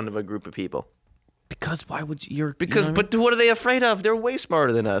in front of a group of people? Because why would you... Because, but what are they afraid of? They're way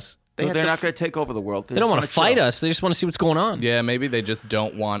smarter than us. They're have not to going to take over the world. They don't want to fight us. They just want to see what's going on. Yeah, maybe they just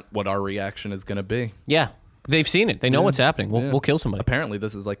don't want what our reaction is gonna be. Yeah. They've seen it. They know what's happening. We'll kill somebody. Apparently,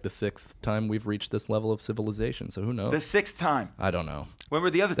 this is like the 6th time we've reached this level of civilization. So who knows? The 6th time. I don't know. When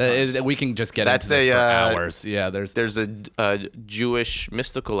were the other times? We can just get That's into this a, for uh, hours. Yeah, there's There's a Jewish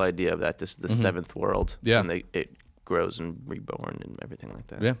mystical idea of that. This is the seventh world. Yeah. And it grows and reborn and everything like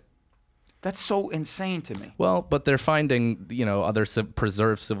that. yeah. That's so insane to me. Well, but they're finding, other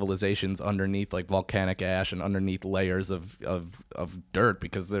preserved civilizations underneath like volcanic ash and underneath layers of dirt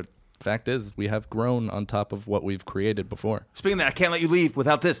because the fact is we have grown on top of what we've created before. Speaking of that, I can't let you leave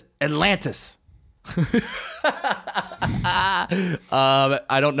without this. Atlantis.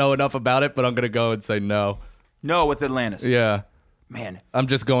 I don't know enough about it, but I'm going to go and say no. No with Atlantis. Yeah. Man. I'm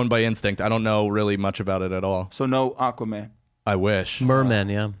just going by instinct. I don't know really much about it at all. So no Aquaman. I wish. Mermen,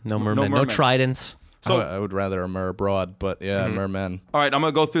 yeah. No mermen. No mermen. tridents. So- I would rather a merbrod, but yeah, merman. All right, I'm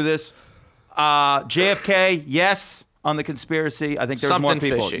going to go through this. JFK, yes, on the conspiracy. I think there's more Something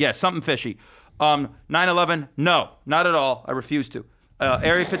people. fishy. Yeah, something fishy. 9/11, no, not at all. I refuse to.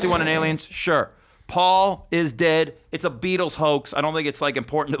 Area 51 and aliens, sure. Paul is dead. It's a Beatles hoax. I don't think it's like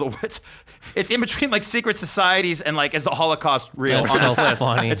important to the it's in between like secret societies and like is the Holocaust real That's on so this list.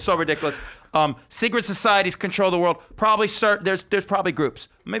 funny. It's so ridiculous. Secret societies control the world. Probably there's probably groups.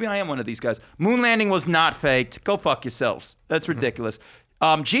 Maybe I am one of these guys. Moon landing was not faked. Go fuck yourselves. That's ridiculous.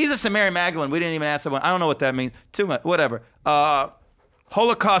 Jesus and Mary Magdalene, we didn't even ask that one. I don't know what that means. Too much. Whatever.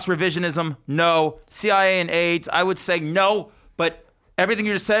 Holocaust revisionism, no. CIA and AIDS, I would say no. But everything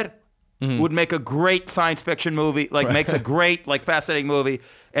you just said would make a great science fiction movie. Like makes a great, like fascinating movie.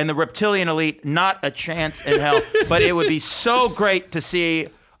 And the reptilian elite, not a chance in hell. But it would be so great to see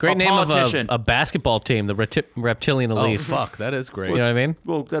Great name politician. of a basketball team, the Reptilian Oh, Elite. fuck. That is great. You know what I mean?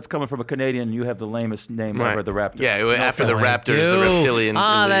 Well, that's coming from a Canadian. You have the lamest name Right. ever, the Raptors. Yeah, No after the offense. Raptors, the reptilian.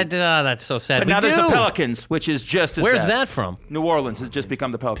 That's so sad. But We now there's the do. Pelicans, which is just as Where's bad. that from? New Orleans has just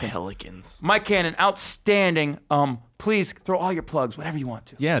become the Pelicans. Pelicans. Mike Cannon, outstanding. Please throw all your plugs, whatever you want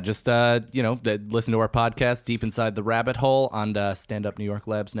to. Yeah, just listen to our podcast, Deep Inside the Rabbit Hole, on Stand Up New York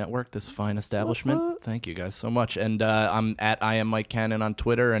Labs Network, this fine establishment. Thank you guys so much. And I'm at I Am Mike Cannon on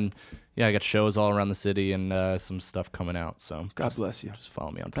Twitter, and yeah, I got shows all around the city and some stuff coming out. So God bless you. Just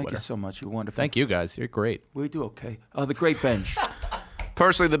follow me on Thank Twitter. you so much. You're wonderful. Thank you guys. You're great. We do okay. The great Benj.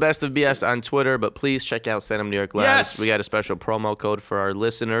 Personally, the best of BS on Twitter, but please check out Stand Up New York Labs. Yes! We got a special promo code for our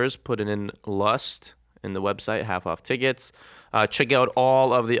listeners. Put it in LUST in the website, half off tickets. Check out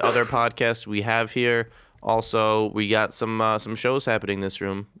all of the other podcasts we have here. Also, we got some shows happening in this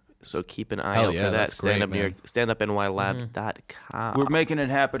room, so keep an eye Hell out yeah, for that. that's great, Stand Up New man. York, standupnylabs.com. We're making it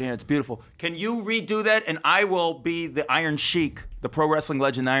happen here. It's beautiful. Can you redo that? And I will be the Iron Sheik, the pro wrestling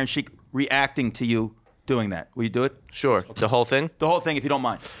legend Iron Sheik, reacting to you doing that. Will you do it? Sure, the whole thing. The whole thing, if you don't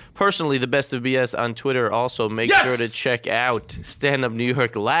mind. Personally, the best of BS on Twitter. Also, make Yes! sure to check out Stand Up New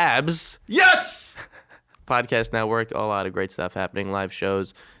York Labs Yes! podcast network. A lot of great stuff happening, live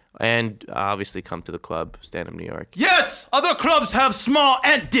shows, and obviously come to the club, Stand Up New York. Yes! Other clubs have small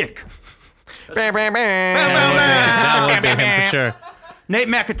and dick. That would be him for sure. Nate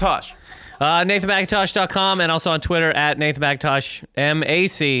McIntosh. NathanMcIntosh.com and also on Twitter at Nathan McIntosh,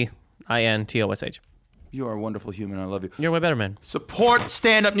 MACINTOSH. You are a wonderful human. I love you. You're way better, man. Support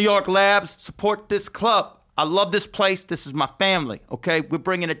Stand Up New York Labs. Support this club. I love this place. This is my family, okay? We're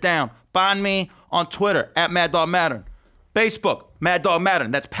bringing it down. Find me on Twitter at Mad Dog Mattern. Facebook, Mad Dog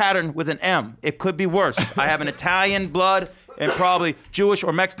Mattern. That's pattern with an M. It could be worse. I have an Italian blood and probably Jewish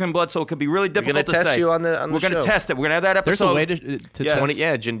or Mexican blood, so it could be really difficult to say. We're gonna test you on the We're going to show. test it. We're going to have that There's episode. a way to Yes.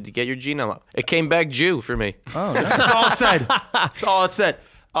 test. To get your genome up. It came back Jew for me. Oh, nice. That's all it said. That's all it said.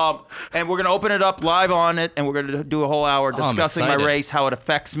 And we're going to open it up live on it, and we're going to do a whole hour I'm discussing my excited. race, how it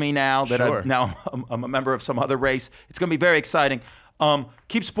affects me now that Sure. I'm a member of some other race. It's going to be very exciting.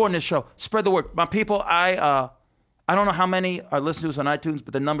 Keep supporting this show. Spread the word. My people, I don't know how many are listening to us on iTunes,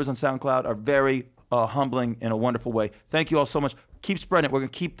 but the numbers on SoundCloud are very humbling in a wonderful way. Thank you all so much. Keep spreading it. We're going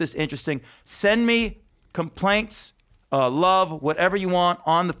to keep this interesting. Send me complaints, love, whatever you want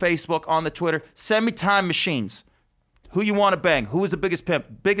on the Facebook, on the Twitter. Send me time machines. Who you want to bang? Who is the biggest pimp?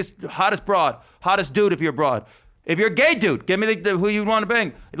 Hottest broad? Hottest dude if you're a broad? If you're a gay dude, give me who you want to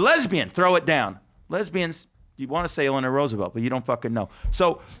bang. Lesbian, throw it down. Lesbians, you want to say Eleanor Roosevelt, but you don't fucking know.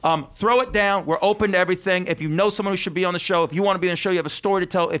 So throw it down. We're open to everything. If you know someone who should be on the show, if you want to be on the show, you have a story to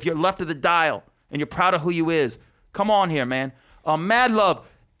tell, if you're left of the dial and you're proud of who you is, come on here, man. Mad love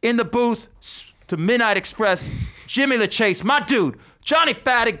in the booth to Midnight Express, Jimmy LaChase, my dude, Johnny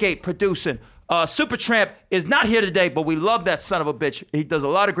Fatigate producing. Supertramp is not here today, but we love that son of a bitch. He does a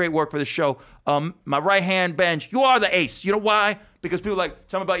lot of great work for the show. My right hand, Benj, you are the ace. You know why? Because people are like,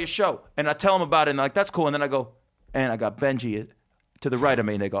 tell me about your show. And I tell them about it, and they're like, that's cool. And then I go, and I got Benji to the right of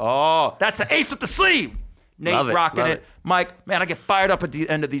me. And they go, oh, that's the ace up the sleeve. Nate Love it, rocking love it. it. Mike, man, I get fired up at the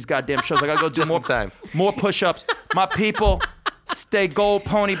end of these goddamn shows. I got to go do Just in time. more push-ups. My people, stay gold,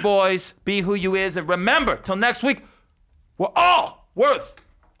 pony boys. Be who you is. And remember, till next week, we're all worth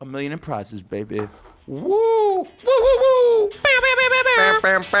 $1 million in prizes, baby. Woo! Woo, woo, woo!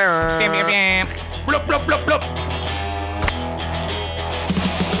 Blup, blup, blup, blup.